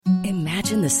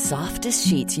Imagine the softest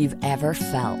sheets you've ever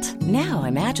felt. Now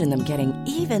imagine them getting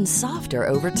even softer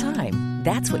over time.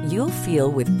 That's what you'll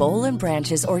feel with Bowl and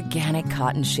Branch's organic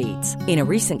cotton sheets. In a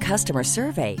recent customer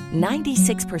survey,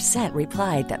 96%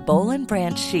 replied that Bowl and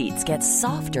Branch sheets get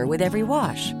softer with every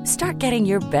wash. Start getting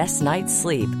your best night's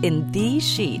sleep in these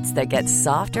sheets that get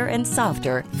softer and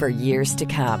softer for years to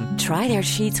come. Try their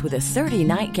sheets with a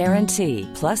 30-night guarantee.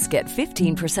 Plus, get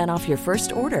 15% off your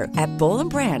first order at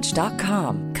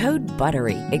bowlandbranch.com. Code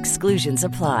BUTTERY. Exclusions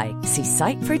apply. See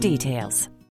site for details.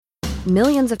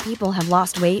 Millions of people have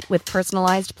lost weight with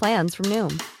personalized plans from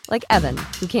Noom. Like Evan,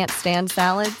 who can't stand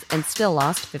salads and still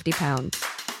lost 50 pounds.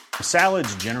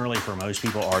 Salads generally for most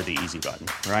people are the easy button,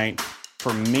 right?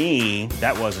 For me,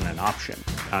 that wasn't an option.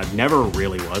 I never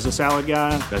really was a salad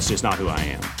guy. That's just not who I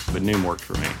am. But Noom worked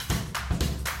for me.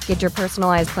 Get your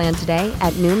personalized plan today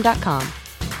at Noom.com.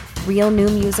 Real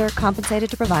Noom user compensated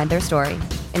to provide their story.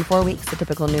 In 4 weeks, the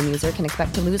typical Noom user can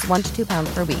expect to lose 1 to 2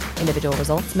 pounds per week. Individual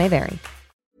results may vary.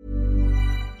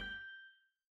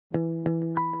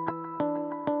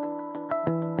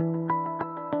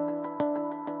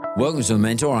 Welcome to The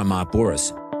Mentor. I'm Mark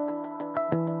Bouris.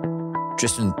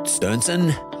 Tristan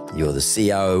Sternson, you're the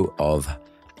CEO of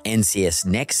NCS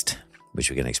Next, which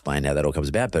we're going to explain how that all comes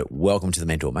about, but welcome to The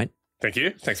Mentor, mate. Thank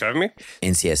you. Thanks for having me.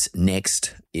 NCS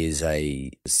Next is a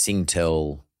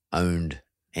Singtel-owned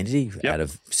entity out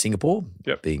of Singapore,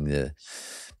 being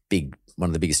one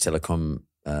of the biggest telecom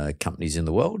companies in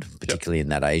the world, particularly in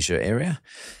that Asia area.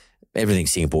 Everything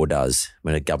Singapore does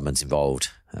when a government's involved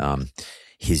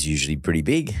is usually pretty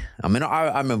big. I mean,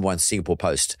 I remember once Singapore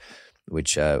Post,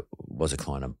 which was a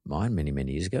client of mine many,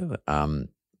 many years ago,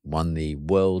 won the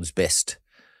world's best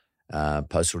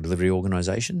postal delivery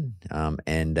organisation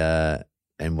and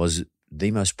was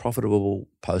the most profitable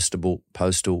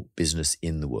postal business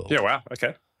in the world. Yeah, wow,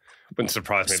 okay. Wouldn't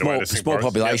surprise me. Small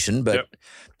population, but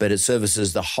it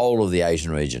services the whole of the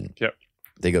Asian region. Yep.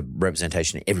 They got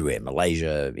representation everywhere,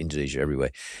 Malaysia, Indonesia, everywhere.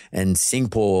 And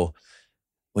Singapore,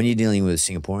 when you're dealing with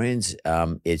Singaporeans,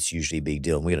 it's usually a big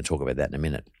deal. And we're going to talk about that in a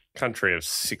minute. Country of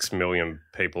 6 million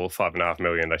people, 5.5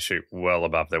 million, they shoot well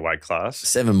above their weight class.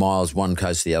 7 miles, one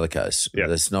coast to the other coast. Yeah.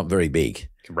 That's not very big. You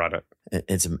can run it.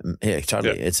 It's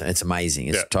totally. Yeah. It's amazing.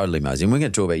 It's totally amazing. We're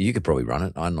going to talk about. You could probably run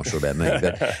it. I'm not sure about me,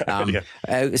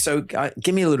 but so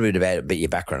give me a little bit about your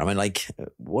background. I mean, like,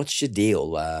 what's your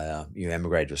deal? You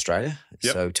emigrated to Australia,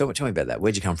 so tell me about that.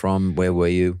 Where'd you come from? Where were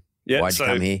you? Why'd you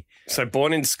come here? So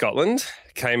born in Scotland,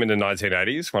 came in the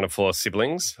 1980s. One of 4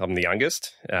 siblings. I'm the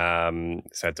youngest, so I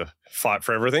had to fight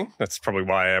for everything. That's probably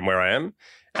why I am where I am.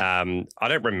 I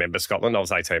don't remember Scotland. I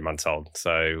was 18 months old,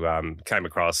 so came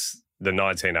across. The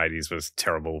 1980s was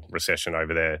terrible recession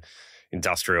over there,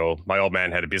 industrial. My old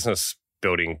man had a business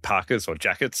building parkas or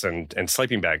jackets and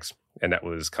sleeping bags, and that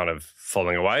was kind of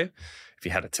falling away. If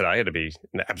you had it today, it'd be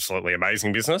an absolutely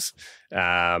amazing business.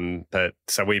 But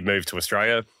so we moved to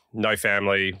Australia, no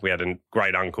family. We had a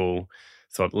great uncle,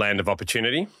 thought land of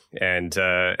opportunity, and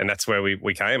that's where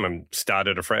we came and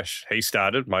started afresh.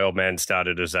 My old man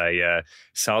started as a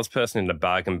salesperson in the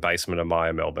bargain basement of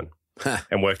Myer, Melbourne.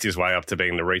 And worked his way up to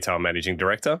being the retail managing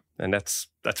director. And that's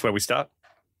where we start.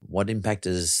 What impact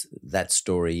does that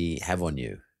story have on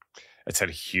you? It's had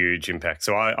a huge impact.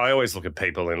 So I always look at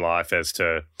people in life as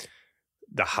to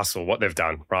the hustle, what they've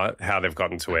done, right? How they've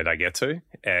gotten to where they get to.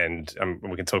 And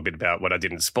we can talk a bit about what I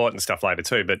did in sport and stuff later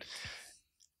too. But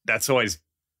that's always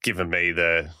given me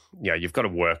you've got to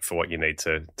work for what you need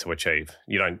to achieve.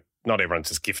 Not everyone's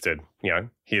just gifted,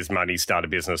 here's money, start a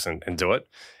business and do it.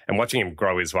 And watching him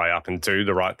grow his way up and do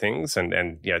the right things and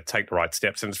take the right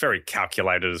steps. And it's very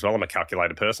calculated as well. I'm a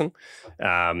calculated person.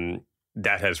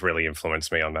 That has really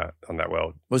influenced me on that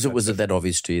world. Was it that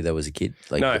obvious to you though as a kid?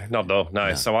 No, not at all.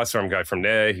 No. So I saw him go from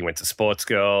there. He went to sports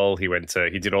girl. He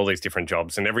did all these different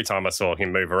jobs. And every time I saw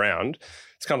him move around,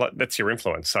 it's kind of like, that's your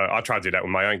influence. So I try to do that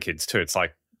with my own kids too. It's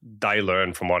like they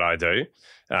learn from what I do.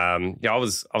 I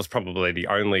was probably the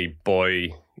only boy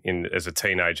as a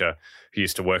teenager who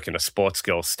used to work in a sports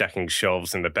girl stacking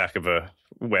shelves in the back of a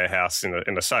warehouse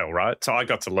in a sale, right? So I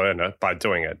got to learn it by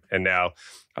doing it. And now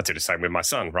I do the same with my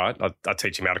son, right? I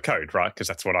teach him how to code, right? Because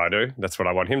that's what I do. That's what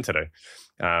I want him to do.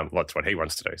 That's what he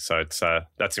wants to do. So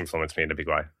that's influenced me in a big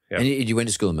way. Yeah. And you went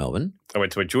to school in Melbourne? I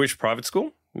went to a Jewish private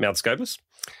school, Mount Scopus.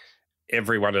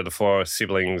 Every one of the 4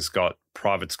 siblings got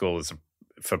private school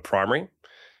for primary.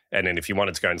 And then if you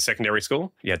wanted to go in secondary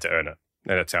school, you had to earn it.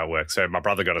 And that's how it works. So my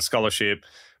brother got a scholarship.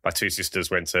 My 2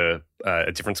 sisters went to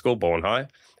a different school, Bourne High.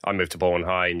 I moved to Bourne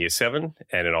High in year 7.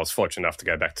 And then I was fortunate enough to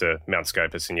go back to Mount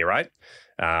Scopus in year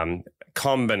 8.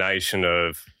 Combination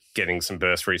of getting some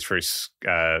bursaries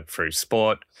through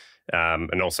sport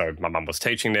And also my mum was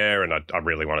teaching there, and I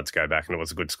really wanted to go back, and it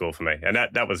was a good school for me. And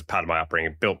that was part of my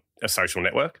upbringing. Built a social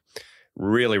network.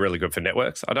 Really, really good for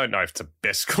networks. I don't know if it's the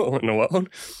best school in the world,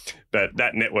 but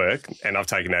that network, and I've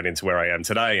taken that into where I am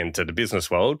today, into the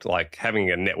business world, like having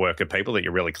a network of people that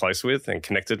you're really close with and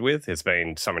connected with has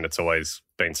been something that's always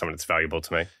been something that's valuable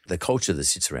to me. The culture that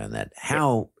sits around that,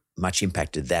 how much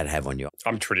impact did that have on you?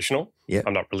 I'm traditional. Yeah.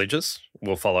 I'm not religious.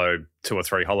 We'll follow 2 or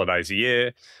 3 holidays a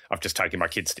year. I've just taken my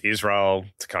kids to Israel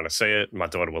to kind of see it. My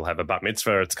daughter will have a bat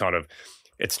mitzvah.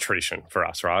 It's tradition for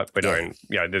us, right? We don't,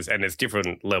 there's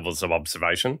different levels of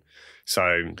observation.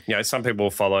 So, some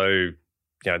people follow,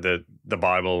 the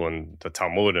Bible and the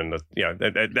Talmud and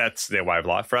that's their way of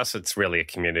life. For us, it's really a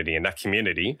community, and that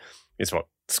community is what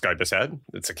Scopus had.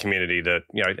 It's a community that,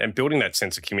 and building that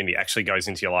sense of community actually goes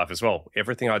into your life as well.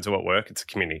 Everything I do at work, it's a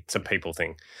community. It's a people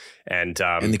thing. And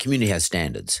the community has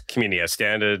standards. Community has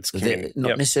standards. They're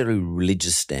not necessarily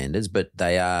religious standards, but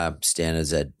they are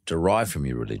standards that derive from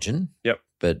your religion. Yep.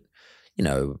 But,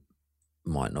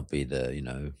 might not be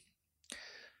the,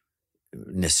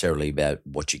 necessarily about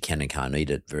what you can and can't eat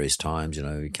at various times.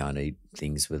 You can't eat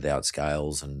things without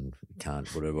scales, and can't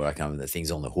the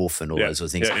things on the hoof and all those sort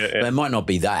of things. They might not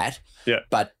be that,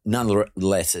 but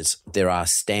nonetheless, there are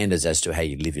standards as to how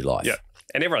you live your life. Yeah,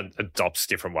 and everyone adopts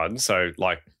different ones. So,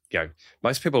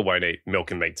 most people won't eat milk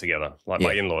and meat together. Like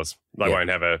my in-laws, they won't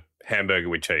have a hamburger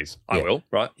with cheese. I will,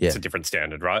 right? Yeah. It's a different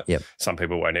standard, right? Yep. Some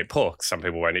people won't eat pork. Some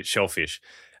people won't eat shellfish.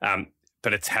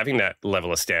 But it's having that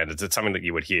level of standards. It's something that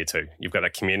you adhere to. You've got a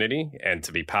community, and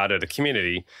to be part of the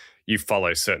community, you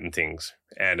follow certain things.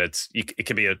 And it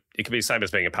could be the same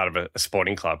as being a part of a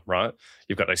sporting club, right?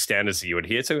 You've got those standards that you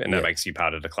adhere to, and that makes you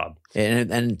part of the club.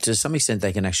 And to some extent,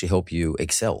 they can actually help you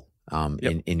excel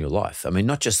in your life. I mean,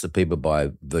 not just the people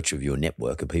by virtue of your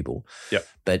network of people,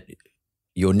 but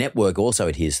your network also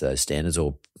adheres to those standards,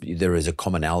 or there is a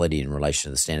commonality in relation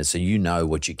to the standards, so you know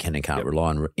what you can and can't rely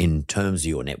on in terms of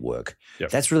your network.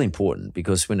 That's really important,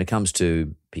 because when it comes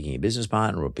to picking a business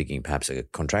partner, or picking perhaps a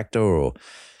contractor, or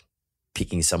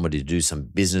picking somebody to do some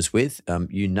business with,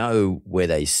 you know where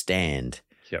they stand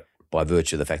by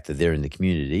virtue of the fact that they're in the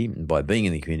community. And by being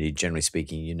in the community, generally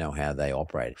speaking, you know how they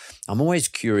operate. I'm always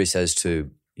curious as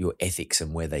to your ethics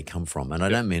and where they come from. And I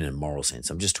don't mean in a moral sense.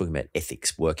 I'm just talking about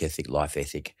ethics, work ethic, life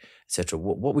ethic, etc.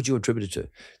 What would you attribute it to?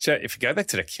 So if you go back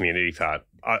to the community part,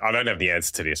 I don't have the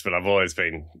answer to this, but I've always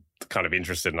been kind of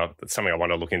interested, and it's something I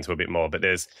want to look into a bit more. But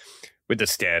with the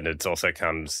standards also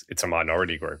comes, it's a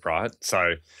minority group, right?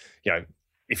 So,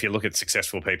 if you look at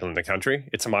successful people in the country,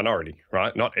 it's a minority,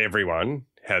 right? Not everyone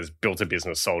has built a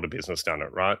business, sold a business, done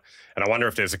it, right? And I wonder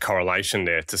if there's a correlation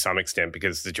there to some extent,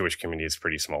 because the Jewish community is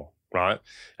pretty small, right?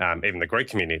 Even the Greek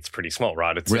community, it's pretty small,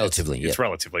 right? It's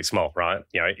relatively small, right?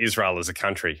 Israel as a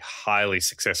country, highly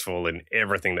successful in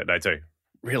everything that they do.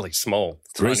 Really small.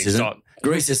 Greece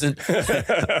isn't.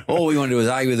 All we want to do is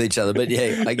argue with each other. But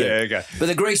I get it. Okay. But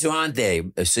the Greeks who aren't there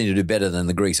seem to do better than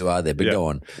the Greeks who are there. But go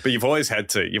on. But you've always had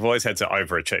to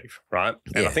overachieve, right?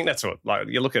 And I think that's what,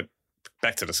 you look at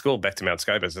back to the school, back to Mount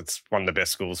Scopus, it's one of the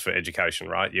best schools for education,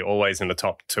 right? You're always in the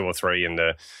top 2 or 3 in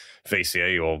the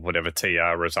VCE or whatever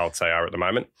TR results they are at the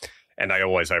moment, and they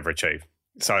always overachieve.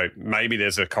 So maybe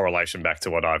there's a correlation back to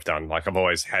what I've done. Like, I've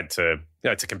always had to,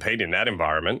 to compete in that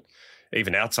environment,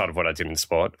 even outside of what I did in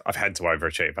sport. I've had to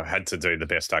overachieve. I've had to do the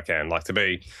best I can. Like, to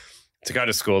go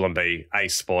to school and be a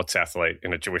sports athlete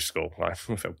in a Jewish school, like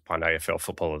one AFL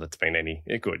footballer that's been any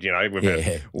good. We've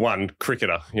had one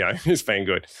cricketer, who's been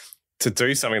good. To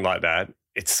do something like that,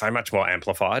 it's so much more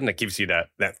amplified, and it gives you that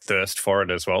thirst for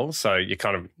it as well. So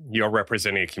you're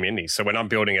representing a community. So when I'm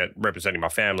building it, representing my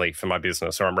family for my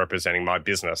business, or I'm representing my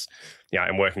business,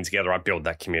 and working together, I build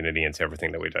that community into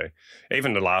everything that we do.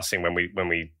 Even the last thing, when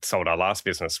we sold our last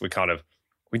business, we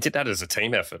did that as a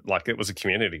team effort. Like, it was a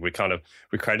community. We created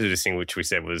this thing which we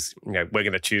said was, we're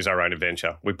going to choose our own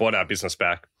adventure. We bought our business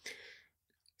back.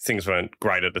 Things weren't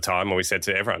great at the time, and we said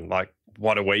to everyone, like,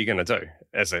 what are we going to do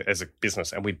as a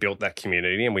business? And we built that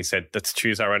community, and we said, let's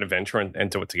choose our own adventure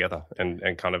and do it together,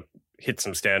 and kind of hit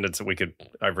some standards that we could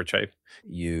overachieve.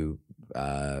 You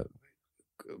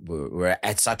were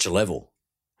at such a level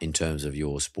in terms of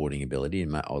your sporting ability,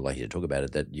 and I'd like you to talk about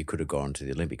it, that you could have gone to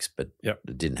the Olympics, but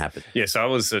it didn't happen. Yeah, so I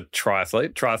was a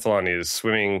triathlete. Triathlon is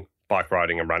swimming, bike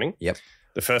riding, and running. Yep.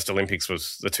 The first Olympics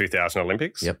was the 2000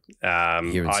 Olympics. Yep.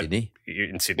 Here in Sydney.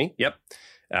 In Sydney, yep.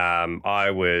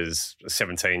 I was a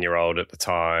 17-year-old at the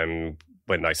time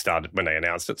when they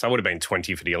announced it. So I would have been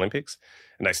 20 for the Olympics.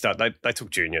 And they took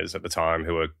juniors at the time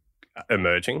who were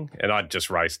emerging. And I'd just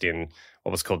raced in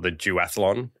what was called the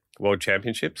Duathlon World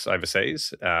Championships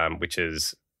overseas, which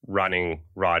is running,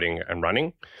 riding and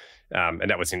running. And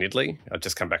that was in Italy. I'd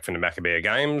just come back from the Maccabea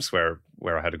Games where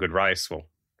I had a good race. Well,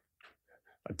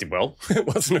 I did well. It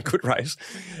wasn't a good race.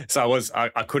 So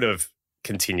I could have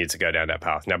continued to go down that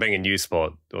path. Now, being a new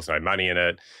sport, there was no money in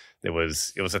it. It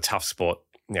was a tough sport.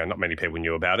 Not many people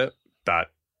knew about it, but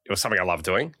it was something I loved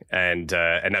doing, and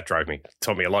that drove me. It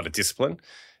taught me a lot of discipline.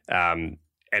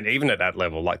 And even at that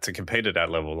level, like to compete at that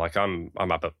level, like I'm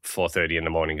up at 4:30 in the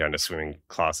morning going to swimming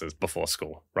classes before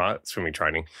school, right? Swimming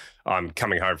training. I'm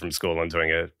coming home from school and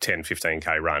doing a 10,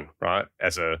 15K run, right?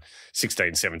 As a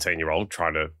 16, 17-year-old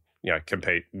trying to,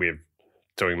 compete with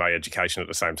doing my education at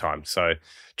the same time. So I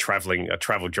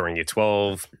travelled during year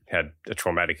 12, had a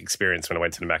traumatic experience when I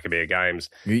went to the Maccabea Games.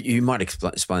 You might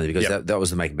explain it because that was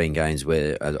the Maccabea Games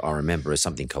where I remember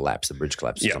something collapsed, the bridge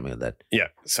collapsed or something like that. Yeah.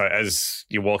 So as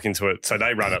you walk into it, so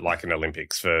they run it like an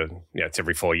Olympics for, it's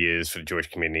every 4 years for the Jewish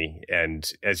community. And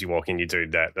as you walk in, you do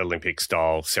that Olympic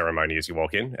style ceremony as you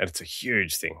walk in. And it's a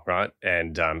huge thing, right?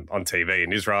 And on TV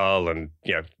in Israel and,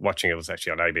 watching it was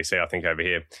actually on ABC, I think, over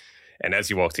here. And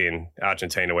as you walked in,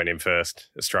 Argentina went in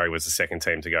first. Australia was the second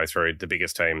team to go through, the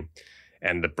biggest team.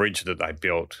 And the bridge that they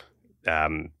built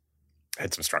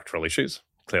had some structural issues,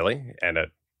 clearly, and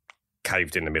it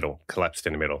caved in the middle, collapsed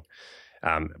in the middle,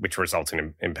 which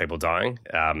resulted in people dying.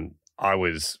 I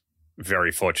was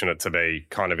very fortunate to be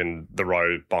kind of in the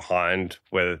row behind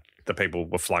where the people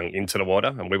were flung into the water,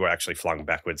 and we were actually flung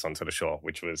backwards onto the shore,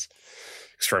 which was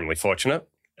extremely fortunate.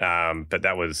 But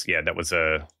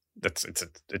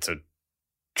it's a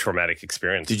traumatic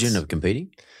experience. Did you end up competing?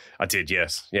 I did,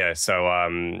 yes. Yeah.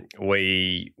 So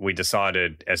we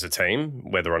decided as a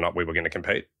team whether or not we were going to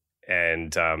compete.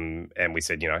 And we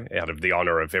said, out of the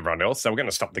honour of everyone else, so we're going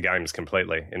to stop the games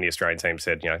completely. And the Australian team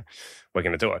said, we're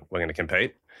going to do it. We're going to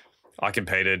compete. I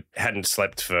competed, hadn't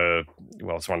slept for,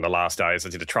 it's one of the last days. I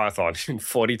did a triathlon in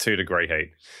 42-degree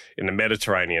heat in the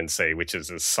Mediterranean Sea, which is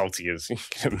as salty as you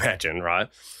can imagine, right?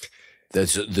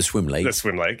 That's the swim leg. The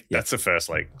swim leg. Yeah. That's the first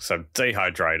leg. So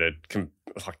dehydrated.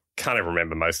 I can't even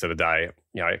remember most of the day.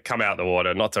 Come out the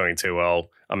water, not doing too well.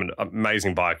 I'm an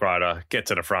amazing bike rider. Get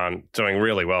to the front, doing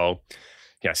really well.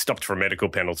 Stopped for a medical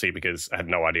penalty because I had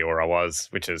no idea where I was,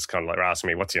 which is kind of like asking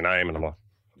me, what's your name? And I'm like,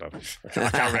 I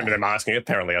can't remember them asking it.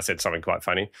 Apparently I said something quite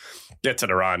funny. Get to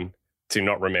the run, do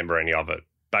not remember any of it.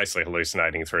 Basically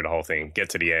hallucinating through the whole thing. Get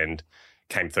to the end,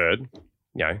 came third.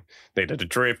 Needed a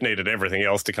drip, needed everything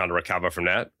else to kind of recover from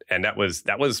that. And that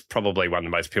was probably one of the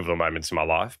most pivotal moments in my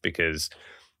life because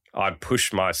I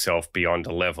pushed myself beyond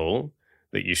a level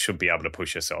that you should be able to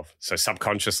push yourself. So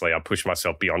subconsciously, I pushed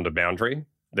myself beyond a boundary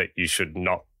that you should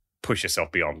not push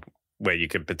yourself beyond, where you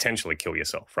could potentially kill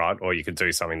yourself, right? Or you could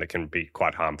do something that can be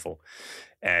quite harmful.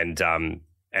 And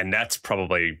that's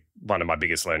probably one of my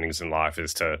biggest learnings in life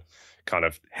is to kind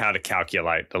of how to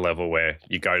calculate the level where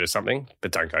you go to something,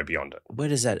 but don't go beyond it. Where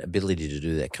does that ability to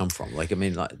do that come from?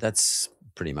 That's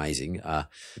pretty amazing.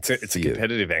 It's a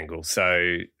competitive angle.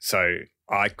 So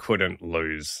I couldn't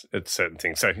lose at certain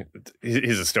things. So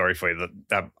here's a story for you.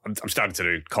 I'm starting to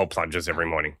do cold plunges every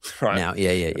morning, right? Now,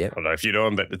 yeah. I don't know if you do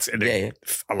them, but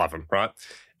I love them, right?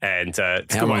 And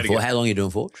how long are you doing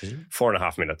for?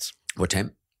 4.5 minutes. What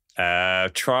temp?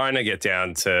 Trying to get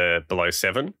down to below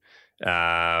 7.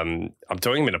 I'm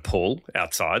doing them in a pool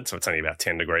outside, so it's only about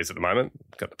 10 degrees at the moment.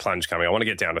 Got the plunge coming. I want to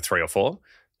get down to 3 or 4.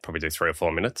 Probably do 3 or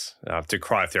 4 minutes. Do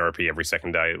cryotherapy every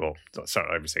second day. Well,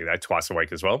 sorry, every second day, twice a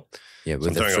week as well. Yeah,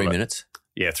 with the 3 minutes?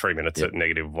 Yeah, 3 minutes at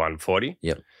negative 140.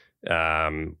 Yep.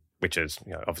 Which is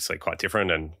obviously quite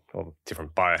different and all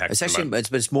different biohacks. It's actually,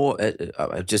 it's more, I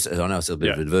know it's a little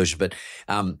bit of a diversion, but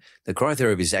the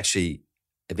cryotherapy is actually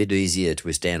a bit easier to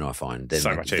withstand, I find, than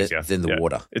the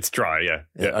water. It's dry, yeah.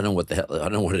 I don't know what the hell, I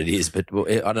don't know what it is, but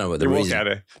I don't know what the reason. Walk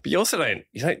out but you also don't,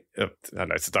 I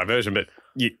know it's a diversion, but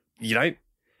you don't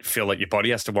feel like your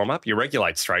body has to warm up. You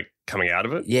regulate straight coming out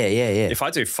of it. Yeah. If I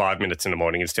do 5 minutes in the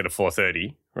morning instead of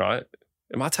 4:30, right,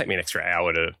 it might take me an extra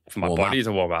hour for my body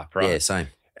to warm up, right? Yeah, same.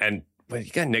 And when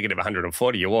you go negative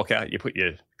 140, you walk out, you put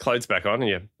your clothes back on and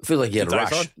you feel like you had a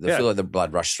rush. I feel like the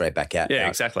blood rushed straight back out. Yeah,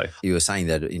 exactly. You were saying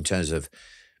that in terms of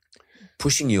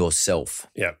pushing yourself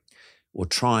or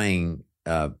trying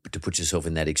to put yourself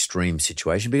in that extreme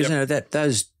situation because that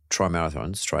those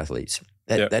triathletes,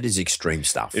 that is extreme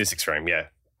stuff. It is extreme, yeah.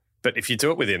 But if you do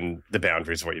it within the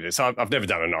boundaries of what you do. So I've never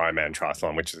done an Ironman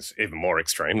triathlon, which is even more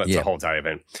extreme. That's a whole day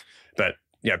event. But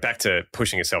back to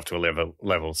pushing yourself to a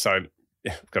level. So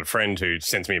I've got a friend who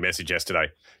sends me a message yesterday,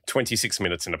 26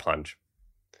 minutes in a plunge.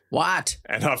 What?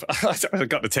 And I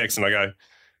got the text and I go,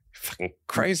 fucking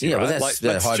crazy. Yeah, right? well,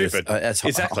 that's stupid. That's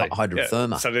exactly.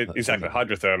 Hydrotherma. Yeah. So exactly,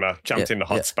 hydrotherma, jumped in the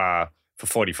hot spa for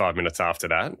 45 minutes after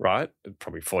that, right?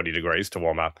 Probably 40 degrees to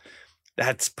warm up.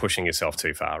 that's pushing yourself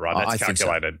too far, right? That's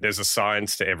calculated. So. There's a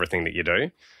science to everything that you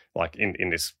do, like in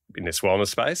this wellness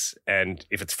space. And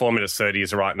if it's 4 minutes 30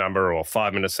 is the right number, or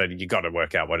 5 minutes 30, you got to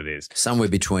work out what it is. Somewhere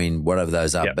between whatever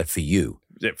those are, but for you.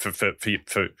 Yeah,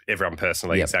 for everyone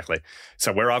personally, exactly.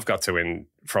 So where I've got to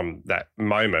from that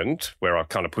moment where I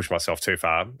kind of pushed myself too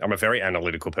far, I'm a very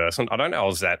analytical person. I don't know I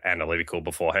was that analytical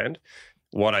beforehand.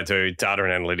 What I do, data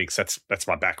and analytics, that's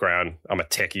my background. I'm a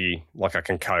techie, like I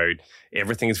can code.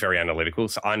 Everything is very analytical,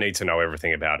 so I need to know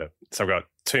everything about it. So I've got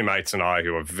two mates and I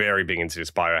who are very big into this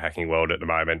biohacking world at the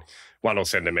moment. One will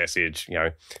send a message,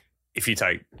 if you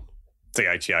take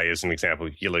DHEA as an example,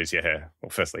 you lose your hair. Well,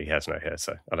 firstly, he has no hair,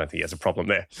 so I don't think he has a problem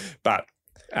there. But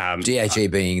DHEA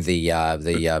being the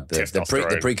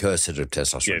precursor to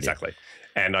testosterone. Yeah, exactly.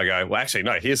 And I go, well, actually,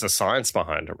 no, here's the science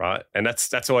behind it, right? And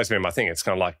that's always been my thing. It's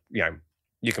kind of like,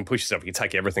 you can push yourself. You can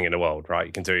take everything in the world, right?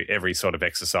 You can do every sort of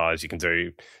exercise. You can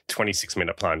do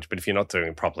 26-minute plunge. But if you're not doing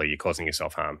it properly, you're causing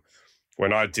yourself harm.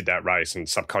 When I did that race and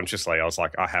subconsciously I was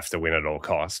like, I have to win at all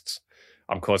costs.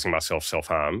 I'm causing myself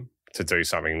self-harm to do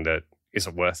something that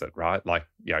isn't worth it, right? Like,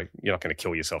 you're not going to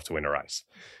kill yourself to win a race.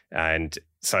 And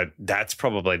so that's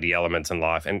probably the element in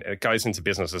life. And it goes into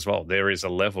business as well. There is a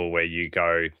level where you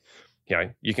go,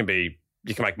 you can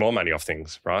make more money off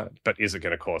things, right? But is it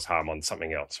going to cause harm on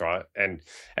something else, right? And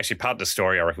actually part of the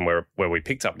story, I reckon, where we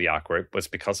picked up the ARC Group was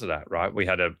because of that, right? We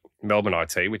had a Melbourne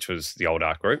IT, which was the old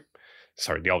ARC Group.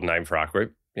 Sorry, the old name for ARC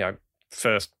Group.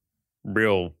 First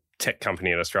real tech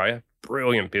company in Australia.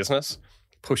 Brilliant business.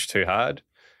 Pushed too hard.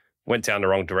 Went down the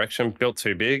wrong direction, built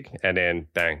too big, and then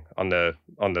bang, on the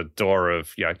door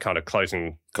of, kind of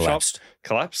closing collapse.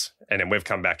 And then we've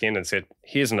come back in and said,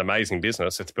 here's an amazing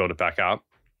business. Let's build it back up.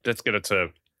 Let's get it to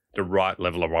the right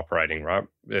level of operating, right?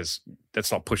 Let's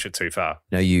not push it too far.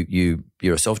 Now, you're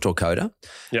a self-taught coder,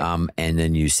 and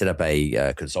then you set up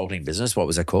a consulting business. What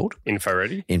was that called?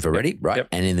 InfoReady, right? Yep.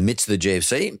 And in the midst of the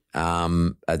GFC,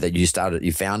 that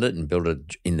you found it and built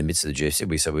it in the midst of the GFC.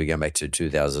 We're going back to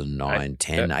 2009,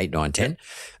 10.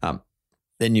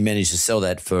 Then you managed to sell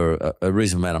that for a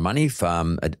reasonable amount of money.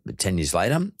 10 years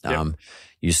later,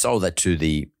 you sold that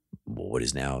to what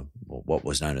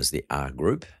was known as the ARC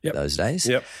Group those days.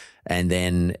 Yep. And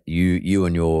then you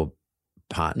and your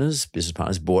business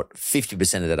partners, bought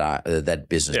 50% of that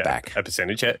business back. A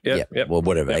percentage, Yep. Well,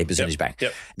 whatever, a percentage back.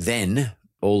 Yep. Then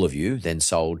all of you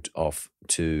sold off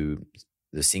to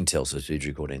the Singtel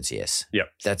subsidiary called NCS. Yep.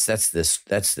 That's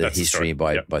the history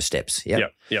by steps.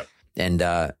 Yep. And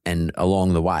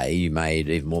along the way, you made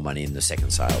even more money in the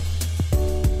second sale.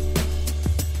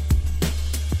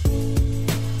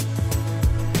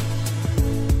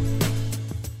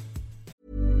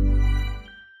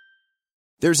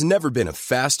 There's never been a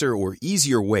faster or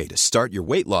easier way to start your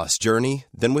weight loss journey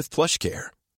than with PlushCare.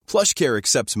 PlushCare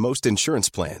accepts most insurance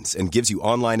plans and gives you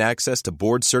online access to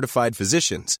board-certified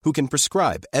physicians who can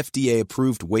prescribe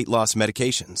FDA-approved weight loss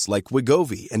medications like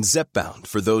Wegovy and Zepbound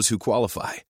for those who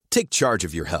qualify. Take charge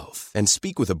of your health and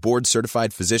speak with a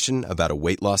board-certified physician about a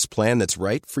weight loss plan that's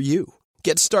right for you.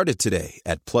 Get started today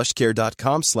at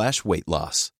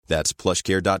plushcare.com/weight-loss. That's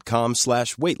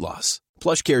plushcare.com/weight-loss.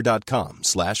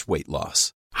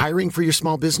 plushcare.com/weight-loss. Hiring for your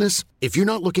small business? If you're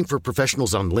not looking for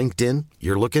professionals on LinkedIn,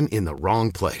 you're looking in the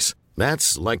wrong place.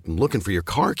 That's like looking for your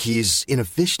car keys in a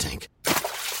fish tank.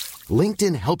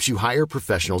 LinkedIn helps you hire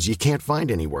professionals you can't find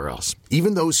anywhere else,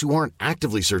 even those who aren't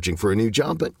actively searching for a new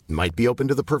job but might be open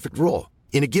to the perfect role.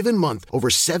 In a given month, over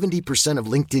 70% of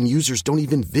LinkedIn users don't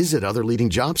even visit other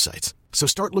leading job sites. So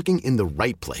start looking in the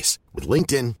right place. With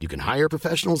LinkedIn, you can hire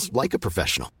professionals like a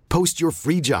professional. Post your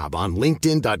free job on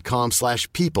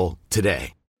linkedin.com/people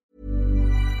today.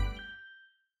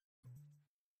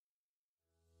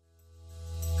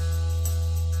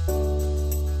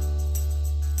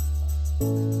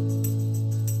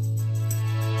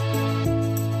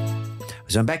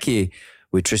 So I'm back here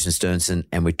with Tristan Sternson,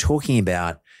 and we're talking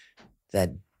about that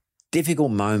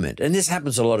difficult moment. And this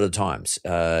happens a lot of times.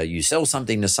 You sell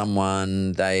something to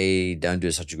someone, they don't do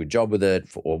such a good job with it,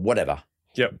 or whatever.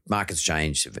 Yep. Markets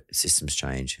change, systems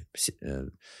change,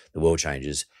 the world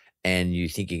changes, and you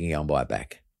think you can go and buy it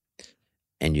back.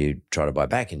 And you try to buy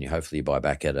back, and you hopefully buy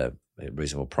back at a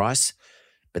reasonable price.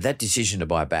 But that decision to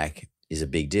buy back is a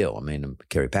big deal. I mean,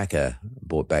 Kerry Packer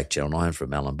bought back Channel 9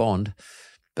 from Alan Bond,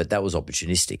 but that was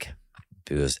opportunistic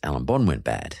because Alan Bond went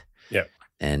bad. Yeah.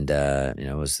 And,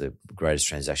 it was the greatest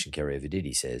transaction Kerry ever did,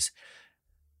 he says.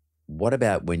 What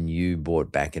about when you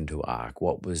bought back into ARC?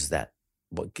 What was that?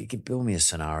 Build me a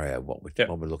scenario. What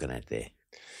we're looking at there.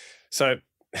 So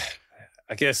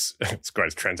I guess it's the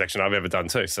greatest transaction I've ever done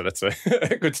too. So that's a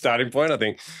good starting point, I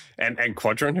think. And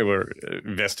Quadrant, who were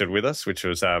invested with us, which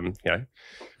was,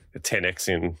 a 10x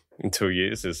in 2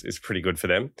 years is pretty good for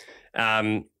them.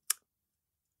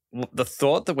 The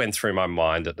thought that went through my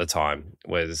mind at the time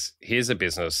was, here's a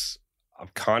business. I'm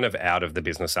kind of out of the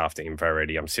business after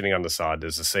InfoReady. I'm sitting on the side.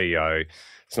 There's a CEO.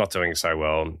 It's not doing so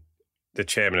well. The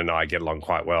chairman and I get along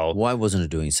quite well. Why wasn't it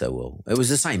doing so well? It was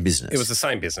the same business. It was the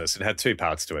same business. It had two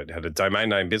parts to it. It had a domain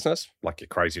name business, like your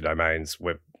Crazy Domains,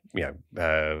 web,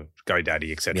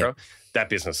 GoDaddy, etc. Yep. That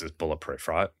business is bulletproof,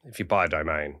 right? If you buy a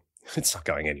domain, it's not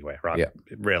going anywhere, right? Yep.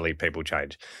 Rarely people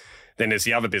change. Then there's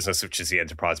the other business, which is the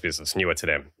enterprise business, newer to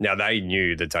them. Now, they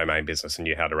knew the domain business and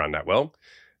knew how to run that well.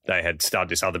 They had started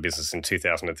this other business in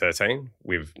 2013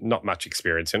 with not much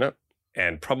experience in it,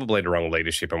 and probably the wrong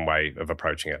leadership and way of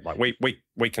approaching it. Like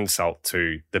we consult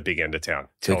to the big end of town.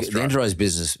 So the enterprise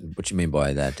business, what do you mean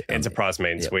by that? Enterprise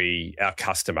means our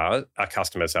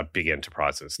customers are big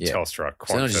enterprises. Yeah. Telstra, Qantas.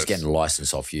 So they're not just getting a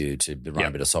license off you to run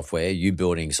a bit of software. You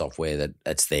building software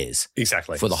that's theirs.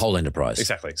 Exactly. For the whole enterprise.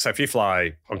 Exactly. So if you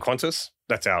fly on Qantas,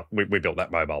 that's we built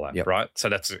that mobile app, right? So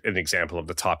that's an example of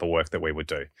the type of work that we would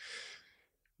do.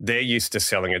 They're used to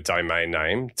selling a domain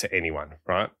name to anyone,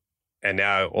 right? And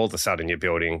now all of a sudden you're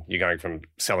going from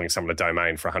selling someone a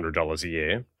domain for $100 a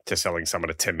year to selling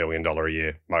someone a $10 million a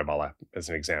year mobile app, as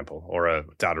an example, or a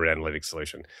data and analytics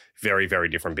solution. Very, very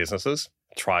different businesses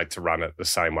tried to run it the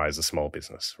same way as a small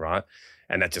business, right?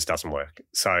 And that just doesn't work.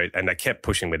 So, and they kept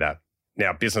pushing with that.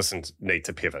 Now businesses need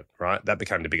to pivot, right? That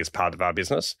became the biggest part of our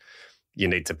business. You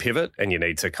need to pivot and you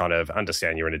need to kind of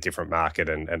understand you're in a different market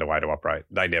and a way to operate.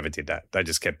 They never did that. They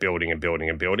just kept building and building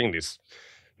and building this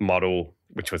model,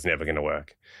 which was never going to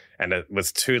work. And it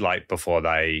was too late before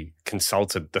they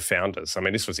consulted the founders. I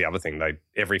mean, this was the other thing.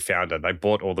 Every founder, they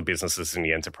bought all the businesses in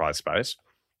the enterprise space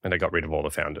and they got rid of all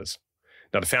the founders.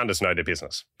 Now, the founders know their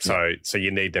business. So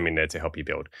you need them in there to help you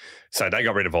build. So they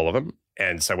got rid of all of them.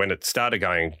 And so when it started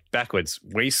going backwards,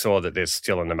 we saw that there's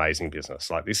still an amazing business.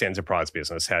 Like this enterprise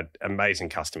business had amazing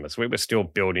customers. We were still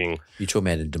building. You're talking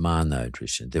about a demand though,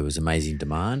 Tristan. There was amazing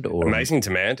demand or? Amazing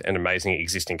demand and amazing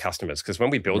existing customers. Because when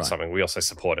we build something, we also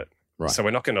support it. Right. So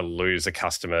we're not going to lose a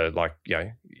customer. Like,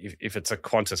 if it's a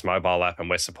Qantas mobile app and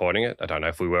we're supporting it, I don't know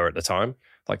if we were at the time,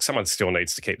 like someone still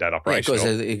needs to keep that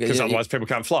operational because otherwise people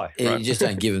can't fly. Right? You just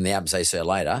don't give them the app and say, see you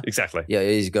later. Exactly. Yeah,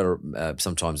 you've got to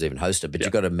sometimes even host it, but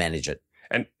you've got to manage it.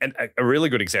 And a really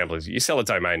good example is you sell a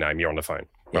domain name, you're on the phone,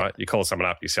 right? You call someone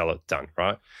up, you sell it, done,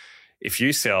 right? If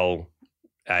you sell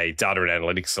a data and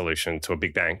analytics solution to a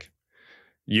big bank,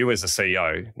 you as a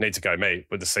CEO need to go meet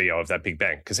with the CEO of that big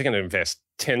bank because they're going to invest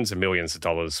tens of millions of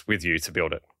dollars with you to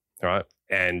build it, right?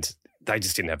 And they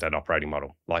just didn't have that operating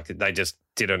model. Like they just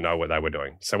didn't know what they were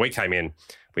doing. So we came in,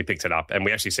 we picked it up and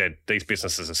we actually said these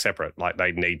businesses are separate, like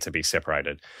they need to be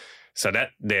separated. So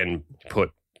that then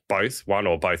put one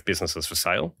or both businesses for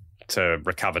sale to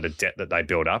recover the debt that they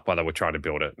built up while they were trying to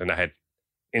build it. And they had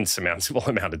insurmountable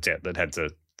amount of debt that had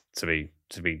to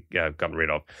be gotten rid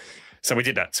of. So we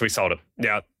did that. So we sold it.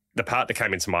 Now, the part that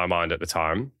came into my mind at the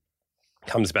time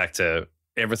comes back to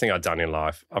everything I'd done in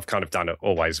life. I've kind of done it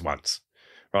always once,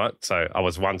 right? So I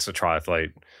was once a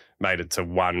triathlete, made it to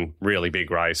one really big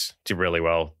race, did really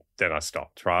well, then I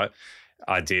stopped, right?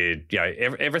 I did,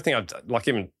 everything I've done, like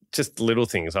even just little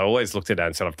things. I always looked at that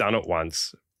and said, I've done it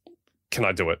once. Can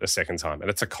I do it a second time? And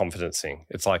it's a confidence thing.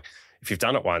 It's like, if you've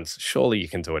done it once, surely you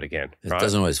can do it again. It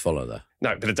doesn't always follow though.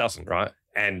 No, but it doesn't, right?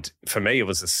 And for me, it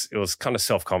was kind of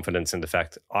self-confidence in the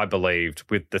fact I believed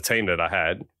with the team that I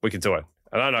had, we could do it.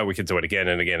 And I know we could do it again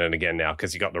and again and again now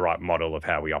because you got the right model of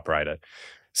how we operate it.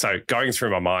 So going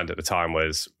through my mind at the time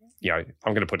was, I'm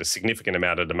going to put a significant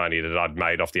amount of the money that I'd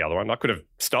made off the other one. I could have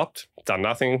stopped, done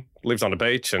nothing, lived on the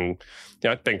beach and,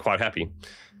 been quite happy.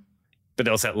 But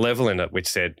there was that level in it which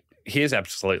said, here's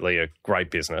absolutely a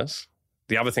great business.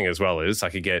 The other thing as well is I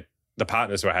could get the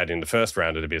partners who I had in the first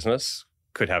round of the business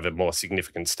could have a more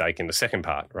significant stake in the second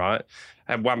part, right?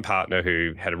 I had one partner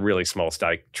who had a really small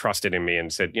stake, trusted in me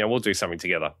and said, we'll do something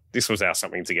together. This was our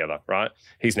something together, right?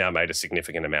 He's now made a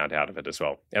significant amount out of it as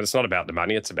well. And it's not about the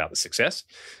money, it's about the success.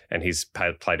 And he's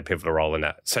played a pivotal role in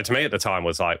that. So to me at the time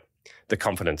was like the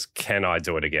confidence, can I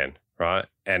do it again, right?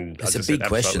 And it's a big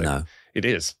question though. It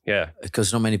is, yeah.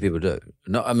 Because not many people do.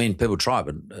 People try,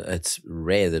 but it's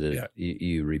rare that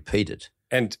you repeat it.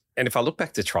 And if I look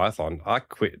back to triathlon, I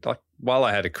quit. Like while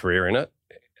I had a career in it,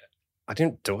 I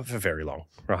didn't do it for very long,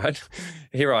 right?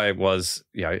 Here I was,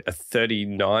 a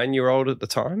 39-year-old at the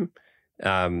time.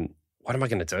 What am I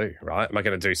going to do, right? Am I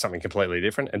going to do something completely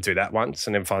different and do that once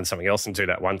and then find something else and do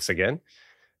that once again?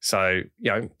 So,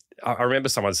 I remember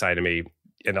someone saying to me,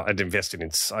 I'd invested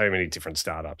in so many different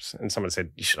startups. And someone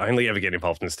said, you should only ever get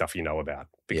involved in stuff you know about,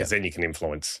 because then you can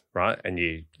influence, right?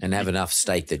 And have enough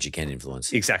stake that you can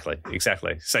influence. Exactly.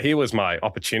 So here was my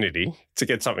opportunity to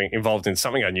get involved in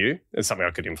something I knew and something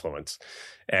I could influence.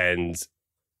 And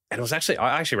it was actually,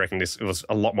 I actually reckon it was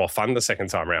a lot more fun the second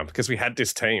time around, because we had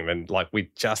this team and like we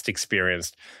just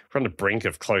experienced, we're on the brink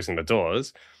of closing the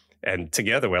doors. And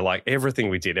together we're like, everything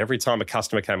we did, every time a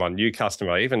customer came on, new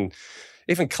customer, even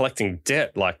collecting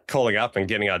debt, like calling up and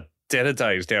getting our debtor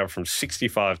days down from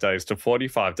 65 days to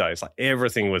 45 days, like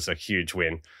everything was a huge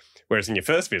win. Whereas in your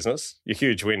first business, your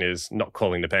huge win is not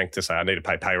calling the bank to say, I need to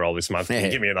pay payroll this month. Can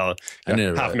you give me another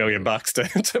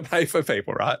 $500,000 to pay for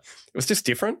people, right? It was just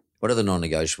different. What are the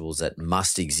non-negotiables that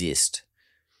must exist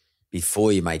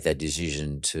before you make that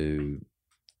decision to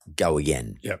go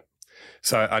again? Yeah.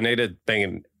 So I needed, being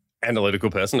an analytical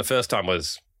person, the first time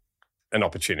was an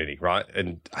opportunity, right?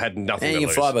 And I had nothing to lose. And you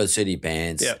can fly by the seat of your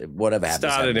pants, whatever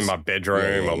happens. Started in my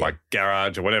bedroom or my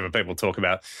garage or whatever people talk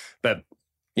about. But,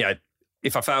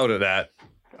 if I failed at that,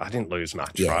 I didn't lose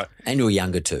much, right? And you were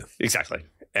younger too. Exactly.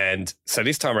 And so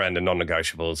this time around, the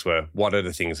non-negotiables were, what are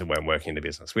the things that weren't working in the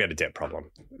business? We had a debt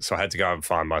problem. So I had to go and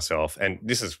find myself. And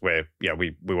this is where,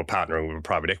 we were partnering with a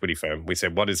private equity firm. We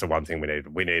said, what is the one thing we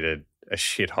needed? We needed a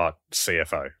shit-hot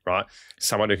CFO, right?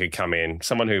 Someone who could come in,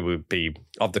 someone who would be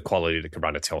of the quality that could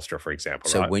run a Telstra, for example,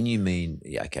 so right? When you mean,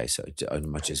 so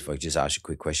if I just ask you a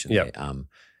quick question there.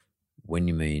 When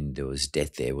you mean there was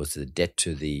debt there, was the debt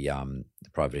to the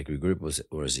private equity group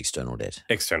or was external debt?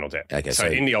 External debt. Okay, so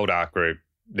in the old ARC group,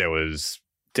 there was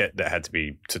debt that had to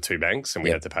be to two banks and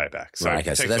we had to pay it back. So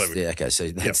right,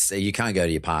 so you can't go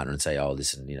to your partner and say, oh,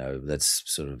 listen, let's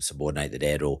sort of subordinate the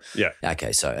debt or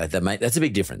okay, so that's a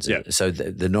big difference. Yeah. So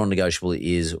the non-negotiable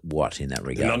is what in that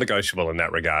regard? The non-negotiable in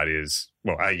that regard is,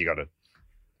 you got to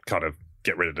kind of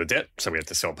get rid of the debt. So we had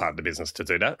to sell part of the business to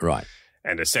do that. Right.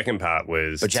 And the second part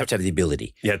was... But you have to have the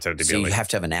ability. You have to have the ability. So you have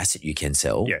to have an asset you can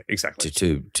sell. Yeah, exactly.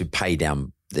 To pay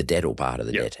down the debt or part of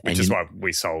the debt. Which is why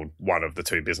we sold one of the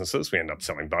two businesses. We ended up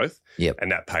selling both. Yep.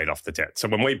 And that paid off the debt. So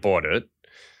when we bought it,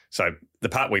 so the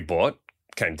part we bought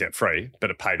came debt-free, but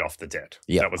it paid off the debt.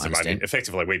 Yeah, that was the money.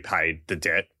 Effectively, we paid the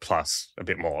debt plus a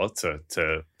bit more to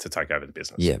take over the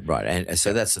business. Yeah, right. And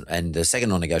so and the second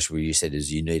non-negotiable you said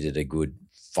is you needed a good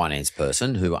finance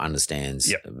person who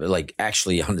understands,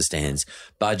 actually understands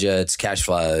budgets, cash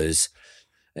flows,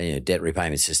 debt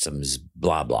repayment systems,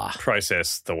 blah, blah.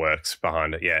 Process, the works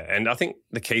behind it, yeah. And I think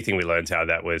the key thing we learned out of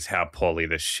that was how poorly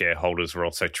the shareholders were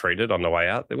also treated on the way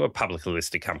out. They were a publicly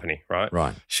listed company, right?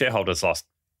 Right. Shareholders lost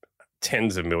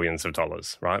tens of millions of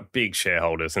dollars, right? Big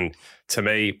shareholders. And to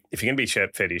me, if you're going to be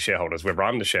fair to your shareholders, whether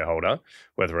I'm the shareholder,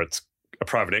 whether it's a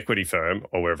private equity firm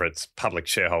or whether it's public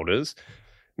shareholders,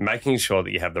 making sure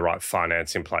that you have the right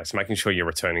finance in place, making sure you're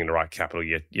returning the right capital,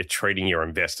 you're treating your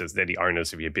investors, they're the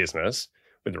owners of your business,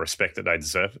 with the respect that they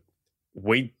deserve.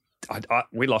 We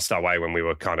lost our way when we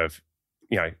were kind of,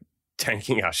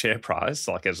 tanking our share price,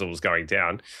 like as it was going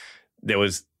down. There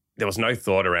was no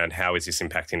thought around how is this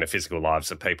impacting the physical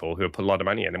lives of people who have put a lot of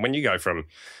money in. And when you go we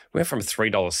went from a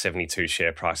 $3.72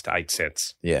 share price to 8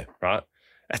 cents. Yeah. Right?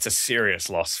 That's a serious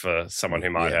loss for someone who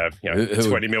might have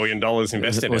 $20 million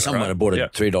invested in it. Or someone had bought it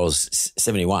at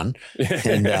 $3.71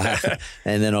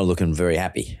 and they're not looking very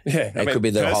happy. Yeah, it could be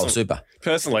the whole super.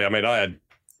 Personally, I had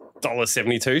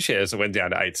 $1.72 shares that went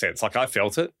down to 8 cents. Like I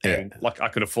felt it and I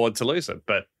could afford to lose it,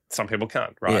 but some people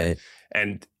can't, right? Yeah.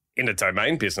 And in a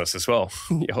domain business as well,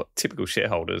 your typical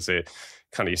shareholders are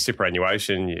kind of your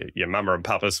superannuation, your mama and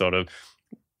papa sort of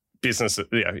business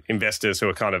investors who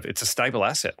are kind of, it's a stable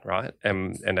asset, right?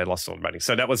 And they lost all the money.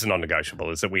 So that was a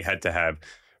non-negotiable, is that we had to have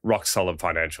rock solid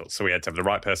financials. So we had to have the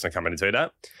right person to come in and do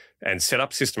that and set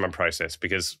up system and process,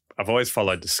 because I've always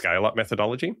followed the scale up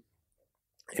methodology.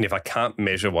 And if I can't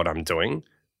measure what I'm doing,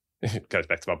 it goes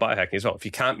back to my biohacking as well. If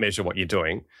you can't measure what you're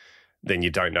doing, then you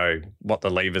don't know what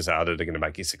the levers are that are going to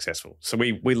make you successful. So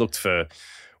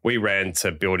we ran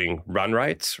to building run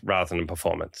rates rather than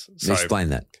performance. So, explain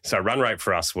that. So run rate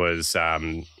for us was,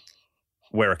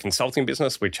 we're a consulting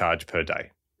business, we charge per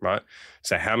day, right?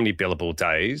 So how many billable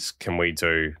days can we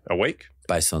do a week?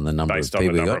 Based on the number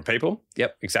of people.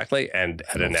 Yep, exactly. And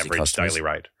at an average customers. Daily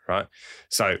rate, right?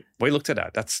 So we looked at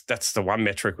that. That's the one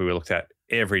metric we looked at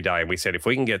every day. And we said, if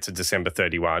we can get to December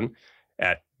 31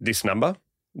 at this number,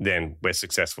 then we're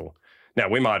successful. Now,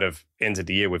 we might have ended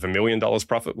the year with $1 million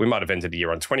profit. We might have ended the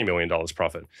year on $20 million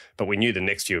profit, but we knew the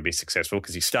next year would be successful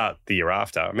because you start the year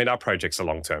after. I mean, our projects are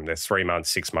long-term. They're 3 months,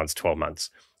 6 months, 12 months.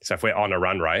 So if we're on a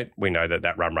run rate, we know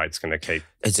that run rate's going to keep.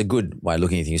 It's a good way of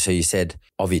looking at things. So you said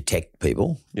of your tech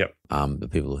people, yep, the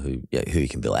people who you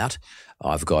can bill out.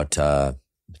 I've got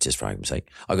just for argument's sake,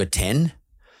 I got 10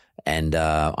 and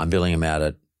I'm billing them out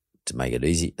at, to make it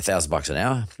easy, $1,000 an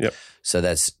hour. Yep. So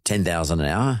that's 10,000 an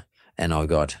hour. And I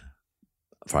got,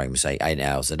 for argument's sake, 8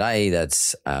 hours a day.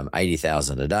 That's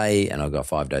 80,000 a day. And I've got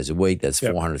 5 days a week. That's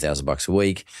 $400,000 a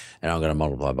week. And I'm going to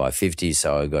multiply by 50.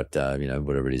 So I got,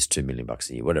 whatever it is, $2 million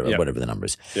a year, whatever the number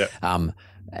is.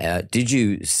 Yeah. Did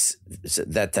you,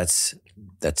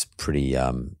 that's pretty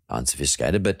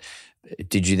unsophisticated, but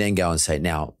did you then go and say,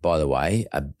 now, by the way,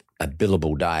 a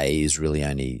billable day is really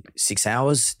only 6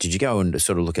 hours? Did you go and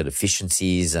sort of look at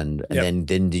efficiencies and then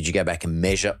did you go back and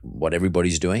measure what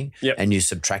everybody's doing? Yep. And you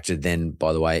subtracted then,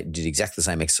 by the way, did exactly the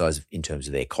same exercise in terms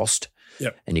of their cost?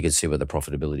 Yep. And you could see what the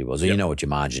profitability was, or you know what your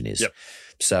margin is. Yep.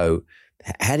 So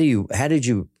how did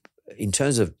you, in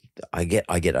terms of, I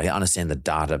understand the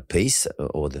data piece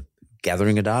or the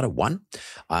gathering of data. One,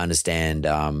 I understand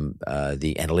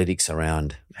the analytics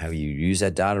around how you use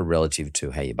that data relative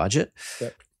to how you budget.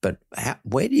 Yep. But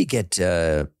where do you get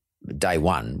day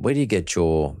one? Where do you get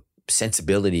your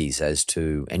sensibilities as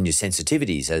to and your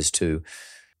sensitivities as to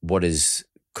what is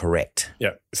correct?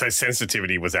 Yeah. So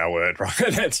sensitivity was our word, right?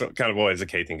 That's kind of always a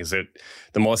key thing. Is that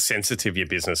the more sensitive your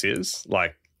business is,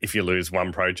 like if you lose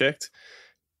one project,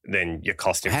 then your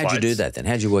cost inflates. How'd you do that then?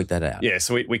 How'd you work that out? Yeah,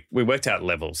 so we worked out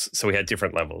levels. So we had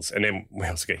different levels. And then we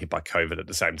also got hit by COVID at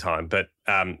the same time. But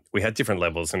we had different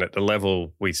levels. And at the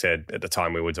level we said at the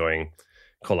time we were doing,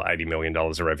 call it $80 million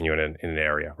of revenue in an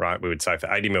area, right? We would say for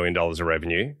 $80 million of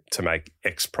revenue to make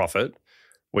X profit,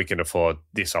 we can afford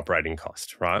this operating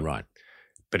cost, right? Right.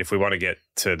 But if we want to get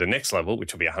to the next level,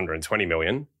 which will be 120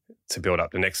 million, to build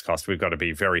up the next cost, we've got to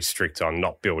be very strict on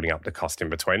not building up the cost in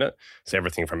between it. So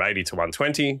everything from 80 to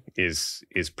 120 is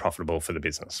profitable for the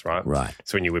business, right? Right.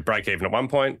 So when you would break even at one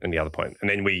point and the other point, and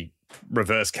then we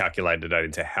reverse calculated that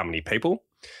into how many people,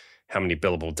 how many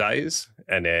billable days,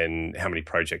 and then how many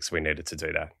projects we needed to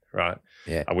do that, right?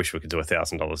 Yeah. I wish we could do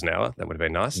 $1,000 an hour. That would have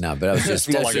been nice. No, but I was just,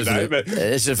 More like a day, but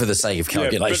it's just for the sake of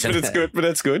calculation. Yeah, but it's good. But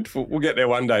it's good. We'll get there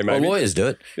one day, maybe. Well, lawyers do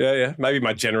it. Yeah. Maybe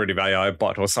my generative AI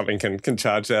bot or something can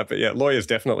charge that. But yeah, lawyers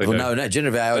definitely do. No,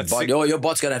 generative AI bot. Your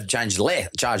bot's going to have to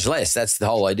charge less. That's the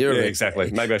whole idea of it.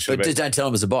 Exactly. Maybe I should. But just don't tell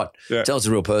them it's a bot. Yeah. Tell it's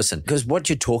a real person. Because what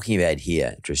you're talking about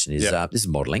here, Tristan, is this is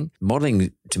modelling.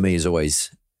 Modelling to me is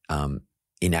always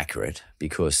inaccurate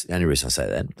because the only reason I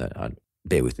say that,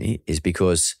 bear with me, is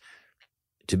because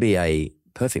to be a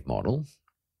perfect model,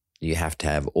 you have to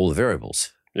have all the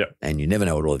variables. Yeah. And you never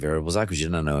know what all the variables are because you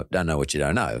don't know what you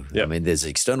don't know. Yep. I mean, there's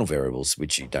external variables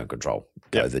which you don't control.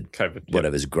 COVID.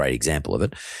 Whatever's a great example of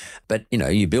it. But,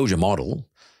 you build your model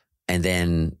and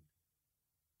then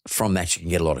from that you can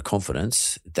get a lot of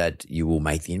confidence that you will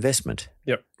make the investment.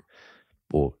 Yep.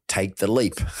 Or take the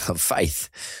leap of faith.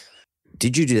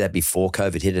 Did you do that before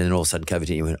COVID hit and then all of a sudden COVID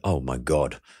hit and you went, oh my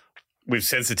God? With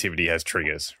sensitivity has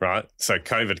triggers, right? So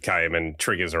COVID came and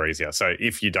triggers are easier. So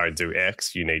if you don't do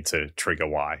X, you need to trigger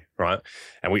Y, right?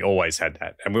 And we always had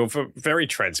that. And we were very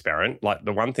transparent. Like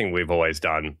the one thing we've always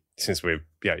done since we've,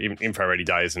 Info Ready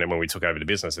days and then when we took over the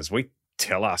business is we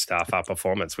tell our staff our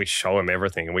performance. We show them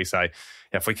everything and we say,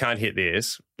 if we can't hit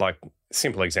this, like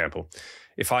simple example,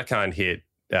 if I can't hit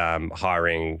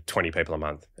hiring 20 people a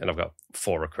month and I've got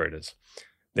 4 recruiters,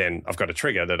 then I've got a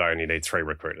trigger that I only need 3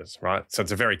 recruiters, right? So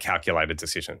it's a very calculated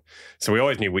decision. So we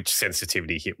always knew which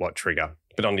sensitivity hit what trigger.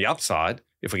 But on the upside,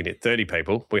 if we can hit 30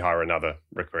 people, we hire another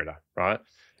recruiter, right?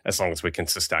 As long as we can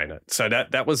sustain it. So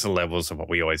that was the levels of what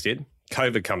we always did.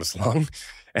 COVID comes along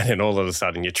and then all of a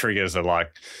sudden your triggers are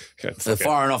like... They're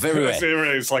firing off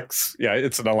everywhere. It's like,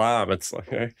 it's an alarm. It's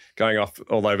like going off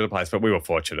all over the place. But we were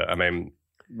fortunate. I mean...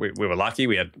 We were lucky.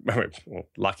 We had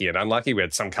lucky and unlucky. We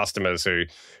had some customers who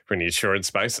were in the insurance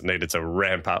space that needed to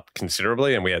ramp up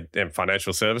considerably, and we had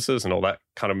financial services and all that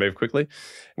kind of moved quickly.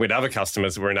 We had other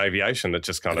customers that were in aviation that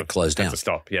just kind of closed down to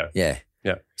stop. Yeah.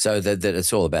 So that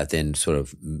it's all about then sort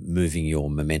of moving your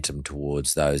momentum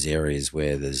towards those areas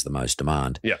where there's the most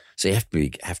demand. Yeah. So you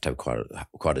have to have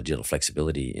quite a deal of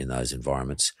flexibility in those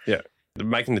environments. Yeah.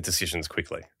 Making the decisions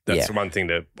quickly. That's the one thing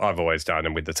that I've always done.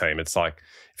 And with the team, it's like,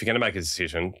 if you're going to make a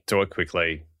decision, do it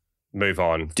quickly, move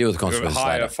on. Deal with the consequences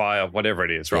later. Hire, fire, whatever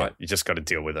it is, right? Yeah. You just got to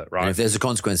deal with it, right? And if there's a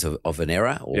consequence of an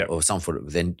error or some sort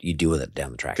of, then you deal with it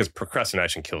down the track. Because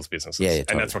procrastination kills businesses. Yeah, totally.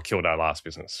 And that's what killed our last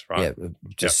business, right? Yeah,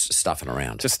 just stuffing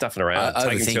around.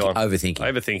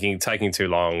 Overthinking, taking too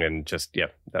long and just,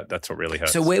 that's what really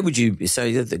hurts. So where would you,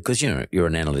 because you're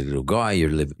an analytical guy, you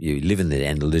live in the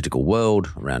analytical world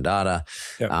around data.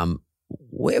 Yep.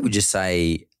 Where would you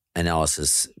say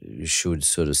analysis should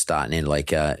sort of start and end?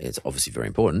 Like it's obviously very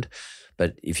important,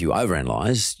 But if you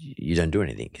overanalyze, you don't do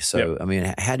anything. So, I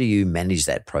mean, how do you manage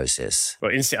that process?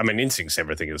 Well, instinct's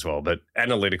everything as well, but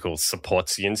analytical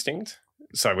supports the instinct.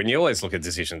 So when you always look at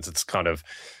decisions, it's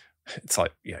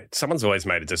like, someone's always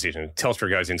made a decision. Telstra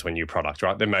goes into a new product,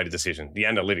 right? They've made a decision. The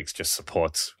analytics just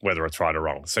supports whether it's right or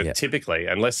wrong. So typically,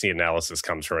 unless the analysis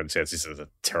comes through and says this is a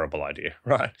terrible idea,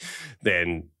 right?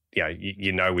 Then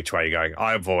you know which way you're going.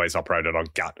 I've always operated on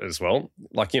gut as well.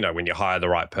 Like, when you hire the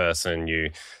right person,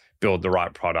 you build the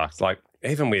right product. Like,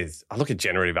 even I look at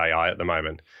generative AI at the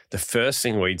moment. The first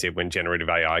thing we did when generative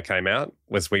AI came out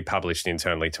was we published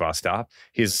internally to our staff,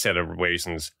 here's a set of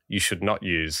reasons you should not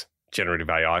use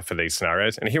generative AI for these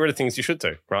scenarios. And here are the things you should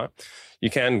do, right? You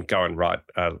can go and write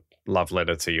a love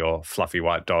letter to your fluffy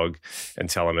white dog and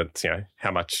tell them it's,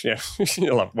 how much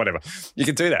you love, whatever. You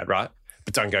can do that, right?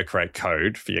 But don't go create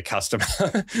code for your customer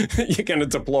you're going to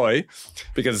deploy,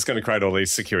 because it's going to create all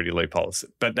these security loopholes.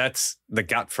 But that's the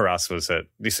gut for us, was that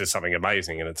this is something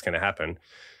amazing and it's going to happen.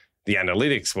 The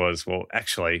analytics was, well,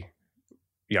 actually,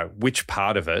 which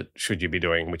part of it should you be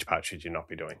doing? Which part should you not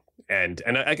be doing? And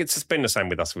I guess it's been the same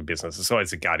with us with business. It's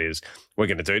always the gut is, we're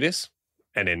going to do this.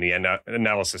 And then the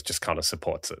analysis just kind of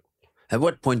supports it. At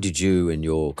what point did you and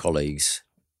your colleagues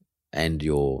and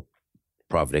your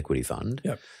private equity fund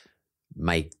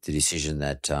make the decision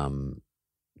that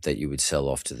that you would sell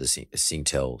off to the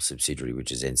Singtel subsidiary,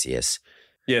 which is NCS?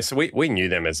 Yeah, so we knew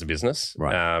them as a business.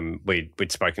 Right.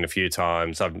 We'd spoken a few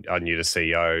times. I knew the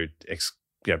CEO.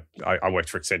 I worked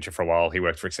for Accenture for a while. He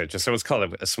worked for Accenture. So it was kind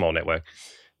of a small network.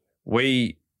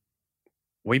 We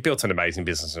built an amazing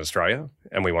business in Australia,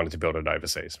 and we wanted to build it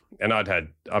overseas. And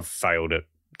I've failed at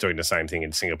doing the same thing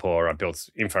in Singapore. I built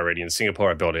InfoReady in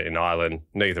Singapore. I built it in Ireland.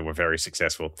 Neither were very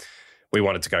successful. We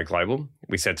wanted to go global.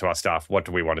 We said to our staff, what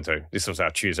do we want to do? This was our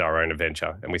choose our own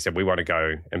adventure. And we said, we want to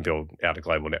go and build out a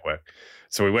global network.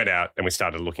 So we went out and we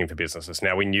started looking for businesses.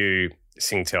 Now, we knew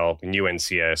Singtel, we knew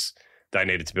NCS. They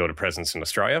needed to build a presence in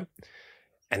Australia.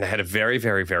 And they had a very,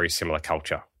 very, very similar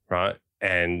culture, right?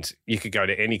 And you could go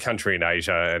to any country in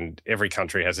Asia, and every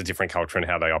country has a different culture in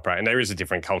how they operate. And there is a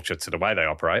different culture to the way they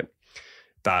operate.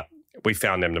 But we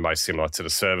found them the most similar to the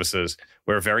services.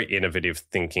 We're a very innovative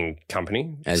thinking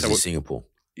company. As is Singapore.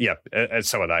 Yeah, and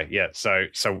so are they. Yeah. So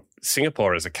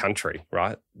Singapore as a country,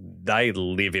 right? They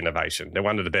live innovation. They're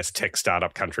one of the best tech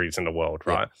startup countries in the world,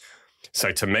 right? Yeah.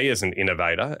 So to me, as an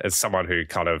innovator, as someone who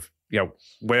kind of,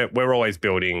 we're always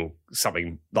building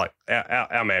something, like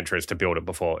our mantra is to build it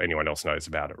before anyone else knows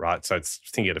about it, right? So it's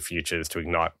thinking of the future is to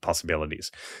ignite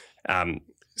possibilities.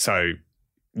 So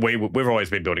we've always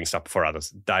been building stuff before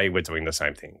others. They were doing the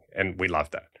same thing, and we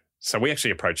loved that. So we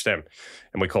actually approached them,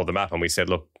 and we called them up and we said,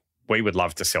 look, we would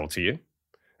love to sell to you.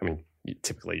 I mean,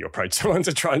 typically you approach someone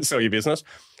to try and sell your business,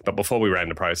 but before we ran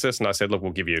the process, and I said, look,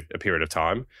 we'll give you a period of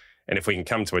time, and if we can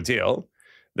come to a deal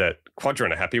that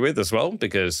Quadrant are happy with as well,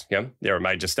 because they're a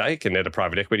major stake and they're the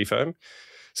private equity firm.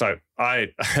 So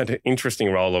I had an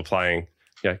interesting role of playing,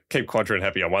 keep Quadrant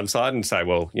happy on one side and say,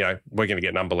 well, we're going to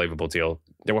get an unbelievable deal.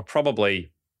 There were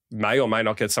probably may or may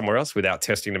not get somewhere else without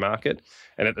testing the market.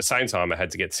 And at the same time, I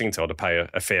had to get Singtel to pay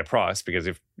a fair price, because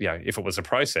if it was a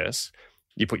process,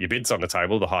 you put your bids on the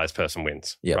table, the highest person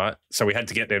wins, right? So we had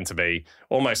to get them to be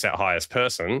almost that highest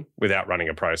person without running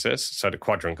a process, so the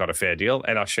Quadrant got a fair deal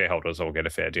and our shareholders all get a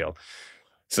fair deal.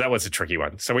 So that was a tricky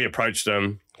one. So we approached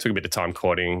them, took a bit of time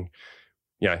courting.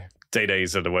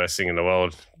 DDs are the worst thing in the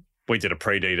world. We did a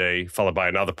pre-DD, followed by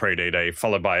another pre-DD,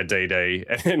 followed by a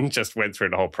DD, and just went through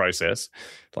the whole process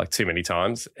like too many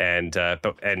times. And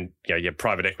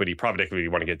private equity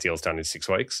want to get deals done in 6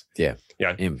 weeks. Yeah.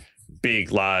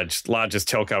 Big, largest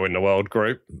telco in the world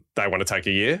group, they want to take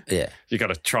a year. Yeah. You got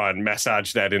to try and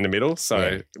massage that in the middle.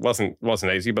 So it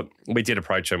wasn't easy, but we did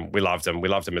approach them. We loved them. We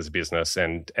loved them as a business,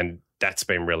 and that's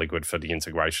been really good for the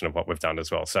integration of what we've done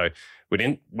as well. So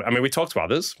we talked to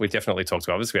others. We definitely talked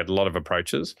to others. We had a lot of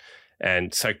approaches.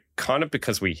 And so kind of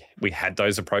because we had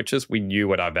those approaches, we knew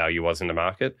what our value was in the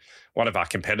market. One of our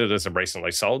competitors have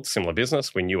recently sold similar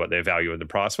business. We knew what their value of the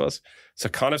price was. So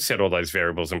kind of set all those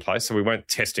variables in place. So we weren't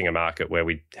testing a market where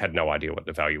we had no idea what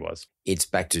the value was. It's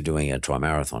back to doing a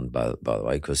tri-marathon, by the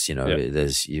way, because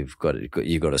you've got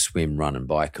to swim, run, and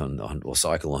bike or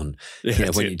cycle on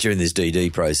during this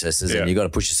DD processes, and you've got to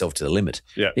push yourself to the limit.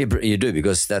 Yeah, you do,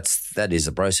 because that is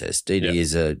a process. DD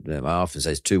is I often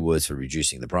say it's 2 words for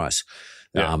reducing the price.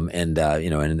 Yeah. And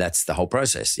that's the whole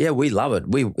process. Yeah, we love it.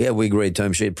 We agreed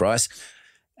term sheet price.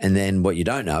 And then what you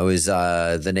don't know is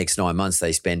the next 9 months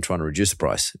they spend trying to reduce the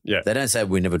price. Yeah. They don't say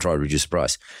we never try to reduce the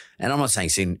price. And I'm not saying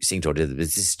Singtel did it, but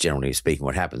this is generally speaking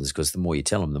what happens, because the more you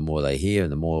tell them, the more they hear,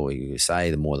 and the more you say,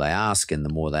 the more they ask, and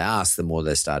the more they ask, the more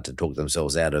they start to talk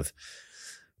themselves out of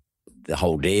the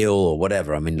whole deal or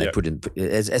whatever. I mean, they put in.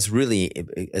 It's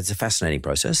a fascinating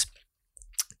process.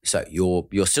 So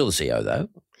you're still the CEO though.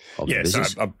 Yeah.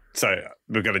 So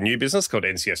we've got a new business called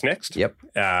NCS Next. Yep.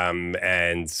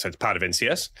 And so it's part of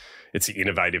NCS. It's the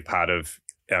innovative part of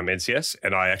NCS,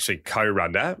 and I actually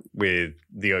co-run that with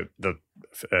the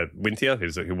Winthia,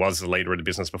 who was the leader of the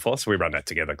business before. So we run that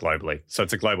together globally. So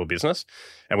it's a global business,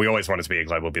 and we always wanted to be a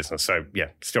global business. So yeah,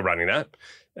 still running that.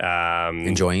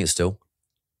 Enjoying it still.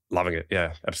 Loving it,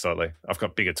 yeah, absolutely. I've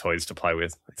got bigger toys to play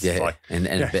with. It's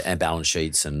and balance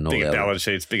sheets and all bigger that. Balance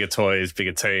sheets, bigger toys,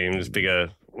 bigger teams, bigger.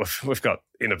 We've got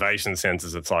innovation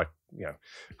centers. It's like,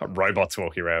 got robots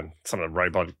walking around. Some of the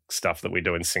robot stuff that we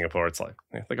do in Singapore, it's like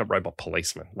they got robot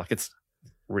policemen. Like, it's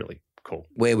really cool.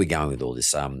 Where are we going with all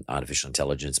this artificial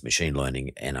intelligence, machine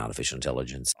learning, and artificial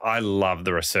intelligence? I love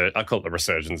the research. I call it the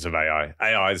resurgence of AI.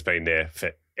 AI has been there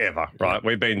forever, right?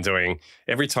 We've been doing,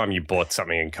 every time you bought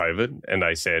something in COVID and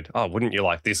they said, oh, wouldn't you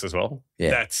like this as well?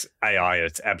 Yeah. That's AI at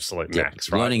its absolute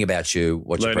max, right? Learning about you,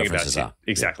 what your preferences are.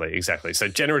 Exactly. So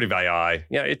generative AI,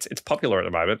 it's popular at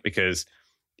the moment because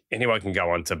anyone can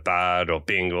go on to Bard or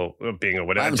Bing or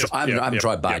whatever. I haven't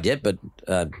tried Bard yet, but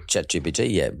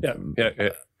ChatGPT, Yeah.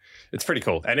 It's pretty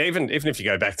cool. And even if you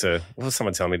go back to, what was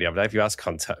someone telling me the other day, if you ask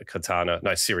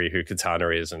Siri who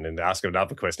Cortana is, and then ask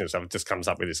another question and stuff, it just comes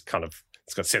up with this kind of,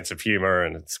 it's got a sense of humor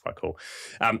and it's quite cool.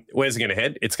 Where's it going to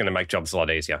head? It's going to make jobs a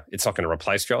lot easier. It's not going to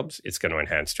replace jobs. It's going to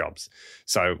enhance jobs.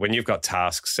 So when you've got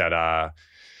tasks that are,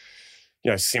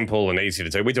 simple and easy to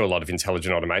do, we do a lot of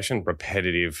intelligent automation,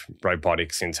 repetitive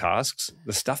robotics in tasks,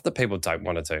 the stuff that people don't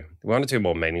want to do. We want to do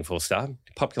more meaningful stuff.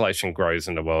 Population grows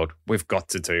in the world. We've got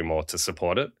to do more to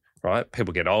support it. Right?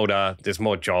 People get older. There's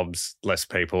more jobs, less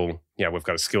people. We've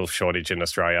got a skills shortage in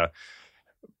Australia.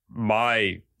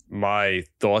 My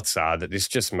thoughts are that this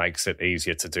just makes it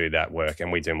easier to do that work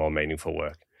and we do more meaningful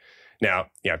work. Now,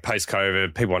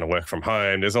 post-COVID, people want to work from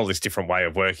home. There's all this different way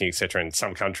of working, et cetera, in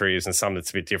some countries and some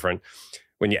that's a bit different.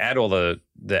 When you add all the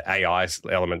AI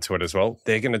element to it as well,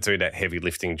 they're going to do that heavy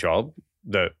lifting job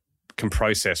that can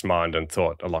process mind and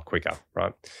thought a lot quicker,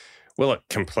 right? Will it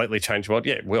completely change the world?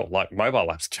 Yeah, it will. Like mobile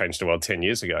apps changed the world 10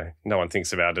 years ago. No one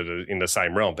thinks about it in the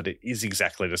same realm, but it is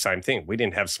exactly the same thing. We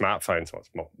didn't have smartphones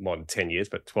more than 10 years,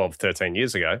 but 12, 13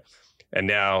 years ago. And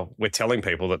now we're telling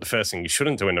people that the first thing you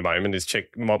shouldn't do in the moment is check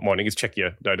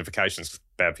your notifications. It's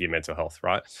bad for your mental health,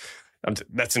 right?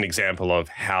 That's an example of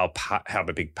how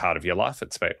a big part of your life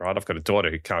it's been, right? I've got a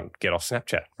daughter who can't get off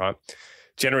Snapchat, right?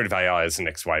 Generative AI is the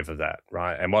next wave of that,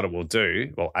 right? And what it will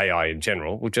do, well, AI in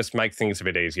general, will just make things a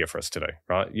bit easier for us to do,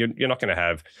 right? You're not going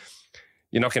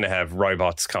to have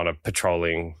robots kind of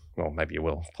patrolling, well, maybe you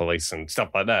will, police and stuff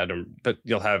like that, but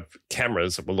you'll have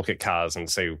cameras that will look at cars and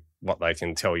see what they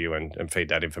can tell you and feed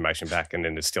that information back, and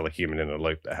then there's still a human in the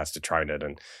loop that has to train it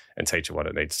and teach it what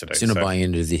it needs to do. So you're not buying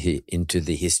into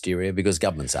the hysteria, because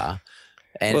governments are.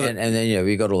 And then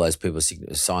we've got all those people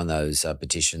sign those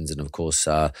petitions, and of course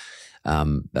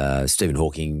Stephen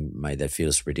Hawking made that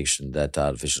fearless prediction that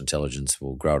artificial intelligence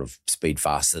will grow at a speed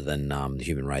faster than the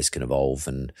human race can evolve,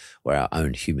 and where our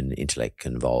own human intellect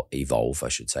can evolve, I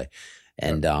should say.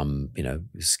 And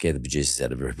scare the bejesus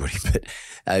out of everybody.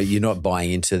 But you're not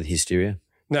buying into the hysteria?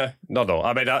 No, not at all.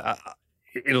 I mean,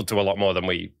 it'll do a lot more than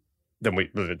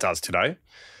it does today.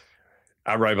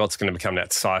 Our robots going to become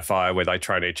that sci-fi where they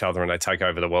train each other and they take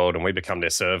over the world and we become their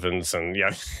servants, and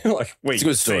like we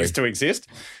cease to exist.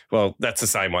 Well, that's the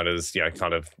same one as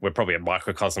we're probably a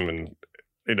microcosm in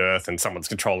Earth and someone's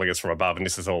controlling us from above, and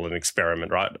this is all an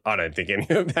experiment, right? I don't think any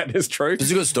of that is true.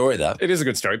 It's a good story, though. It is a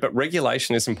good story, but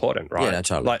regulation is important, right? Yeah, no,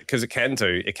 totally. Like, because it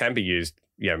can be used,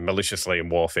 maliciously in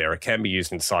warfare. It can be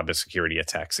used in cybersecurity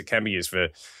attacks. It can be used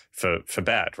for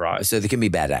bad, right? So there can be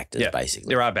bad actors, basically.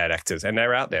 There are bad actors, and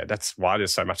they're out there. That's why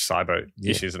there's so much cyber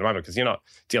issues at the moment, because you're not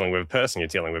dealing with a person, you're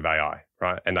dealing with AI,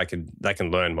 right? And they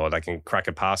can learn more. They can crack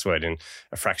a password in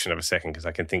a fraction of a second because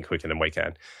they can think quicker than we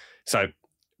can. So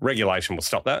regulation will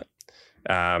stop that.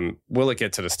 Will it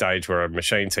get to the stage where a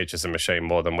machine teaches a machine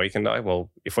more than we can know? Well,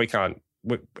 if we can't,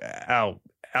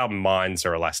 our minds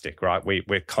are elastic, right?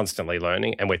 We're constantly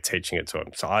learning and we're teaching it to them.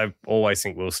 So I always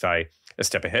think we'll stay a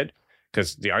step ahead,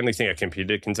 because the only thing a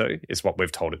computer can do is what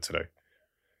we've told it to do.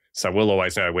 So we'll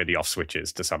always know where the off switch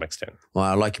is to some extent. Well,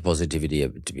 I like your positivity,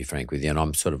 to be frank with you, and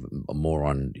I'm sort of more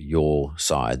on your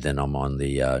side than I'm on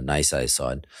the naysayer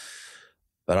side.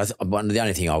 But the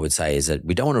only thing I would say is that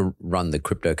we don't want to run the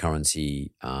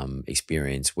cryptocurrency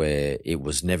experience where it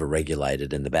was never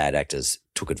regulated and the bad actors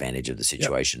took advantage of the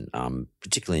situation,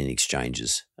 particularly in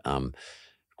exchanges,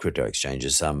 crypto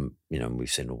exchanges. We've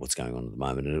seen what's going on at the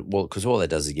moment. Because all that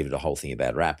does is give it a whole thing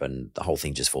about rap, and the whole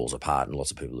thing just falls apart and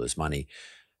lots of people lose money.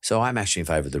 So I'm actually in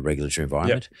favour of the regulatory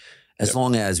environment. Yep. As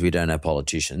long as we don't have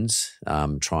politicians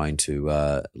trying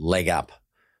to leg up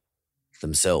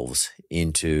themselves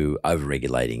into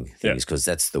over-regulating things, because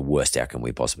that's the worst outcome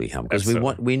we possibly come. Because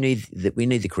we need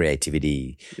the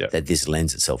creativity that this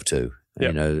lends itself to.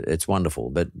 You know, it's wonderful.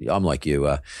 But I'm like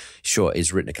you. Sure,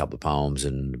 he's written a couple of poems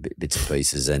and bits and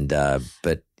pieces, and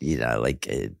but you know, like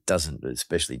it doesn't,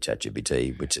 especially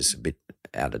ChatGPT, which is a bit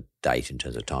out of date in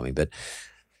terms of timing, but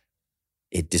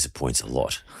it disappoints a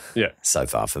lot. So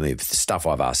far for me, the stuff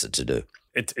I've asked it to do.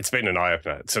 It's been an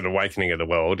eye-opener. It's an awakening of the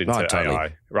world into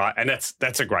AI, right? And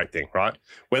that's a great thing, right?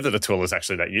 Whether the tool is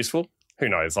actually that useful, who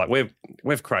knows? Like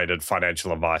we've created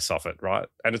financial advice off it, right?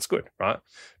 And it's good, right?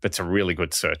 But it's a really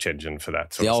good search engine for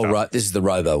that sort of stuff. This is the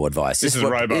robo advice. This is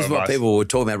what people were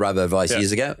talking about robo advice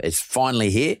years ago. It's finally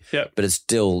here, but it's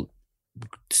still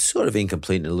sort of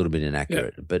incomplete and a little bit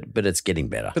inaccurate, but it's getting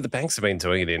better. But the banks have been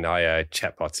doing it in AI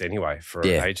chatbots anyway for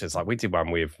ages. Like we did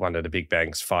one with one of the big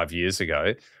banks 5 years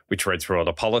ago, which read through all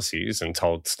the policies and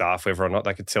told staff whether or not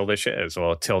they could sell their shares,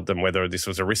 or told them whether this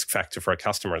was a risk factor for a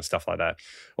customer and stuff like that.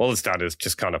 All it's done is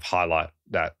just kind of highlight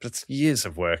that. But it's years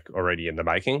of work already in the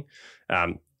making.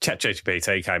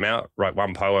 ChatGPT came out, wrote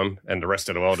one poem, and the rest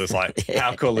of the world is like,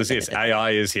 how cool is this?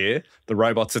 AI is here. The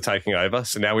robots are taking over.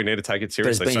 So now we need to take it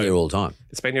seriously. But it's been here all the time.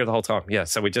 It's been here the whole time. Yeah.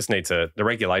 So we just need the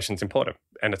regulation's important,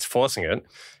 and it's forcing it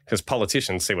because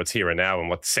politicians see what's here and now and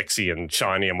what's sexy and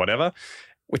shiny and whatever,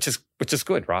 which is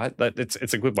good, right?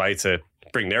 It's a good way to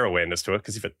bring their awareness to it,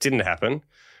 because if it didn't happen,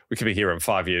 we could be here in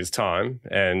 5 years' time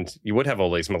and you would have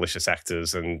all these malicious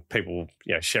actors and people,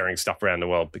 sharing stuff around the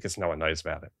world because no one knows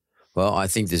about it. Well, I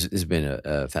think this has been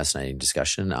a fascinating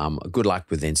discussion. Good luck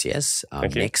with NCS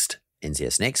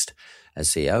NCS Next as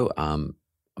CEO.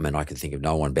 I can think of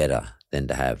no one better than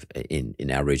to have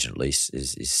in our region, at least,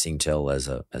 is Singtel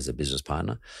as a business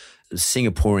partner.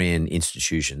 Singaporean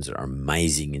institutions are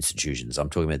amazing institutions. I'm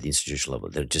talking about the institutional level.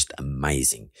 They're just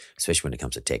amazing, especially when it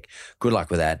comes to tech. Good luck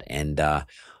with that, and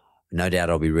no doubt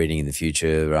I'll be reading in the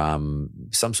future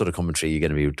some sort of commentary you're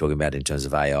going to be talking about in terms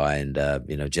of AI and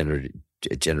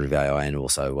generative AI, and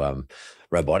also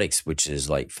robotics, which is,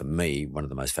 like, for me, one of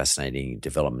the most fascinating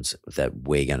developments that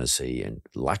we're going to see, and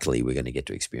luckily we're going to get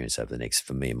to experience over the next,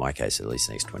 for me in my case, at least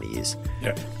the next 20 years.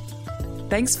 Yeah.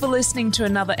 Thanks for listening to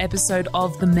another episode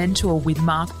of The Mentor with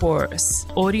Mark Bouris.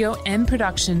 Audio and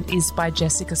production is by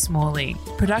Jessica Smalley.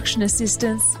 Production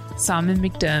assistance, Simon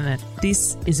McDermott.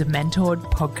 This is a Mentored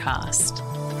podcast.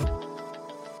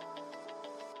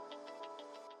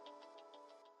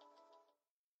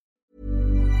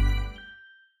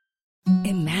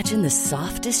 Imagine the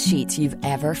softest sheets you've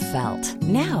ever felt.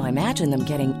 Now imagine them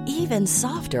getting even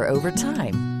softer over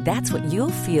time. That's what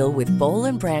you'll feel with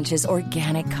Boll & Branch's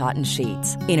organic cotton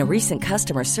sheets. In a recent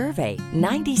customer survey,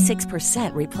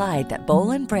 96% replied that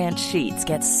Boll & Branch sheets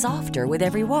get softer with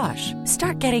every wash.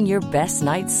 Start getting your best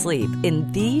night's sleep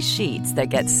in these sheets that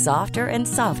get softer and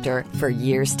softer for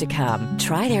years to come.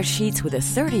 Try their sheets with a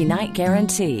 30-night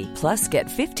guarantee. Plus, get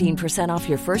 15% off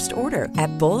your first order at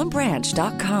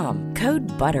bollandbranch.com.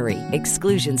 Code BUTTERY.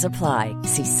 Exclusions apply.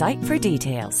 See site for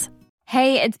details.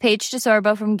 Hey, it's Paige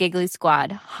DeSorbo from Giggly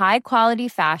Squad. High quality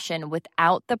fashion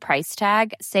without the price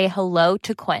tag. Say hello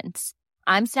to Quince.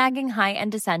 I'm snagging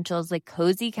high-end essentials like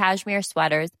cozy cashmere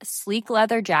sweaters, sleek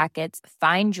leather jackets,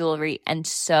 fine jewelry, and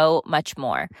so much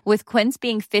more. With Quince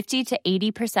being 50 to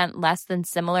 80% less than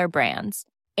similar brands.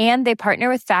 And they partner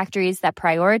with factories that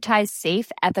prioritize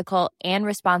safe, ethical, and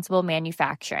responsible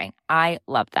manufacturing. I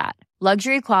love that.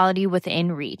 Luxury quality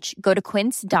within reach. Go to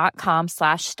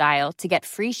quince.com/style to get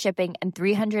free shipping and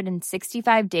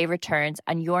 365-day returns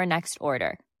on your next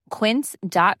order.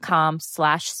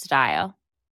 Quince.com/style.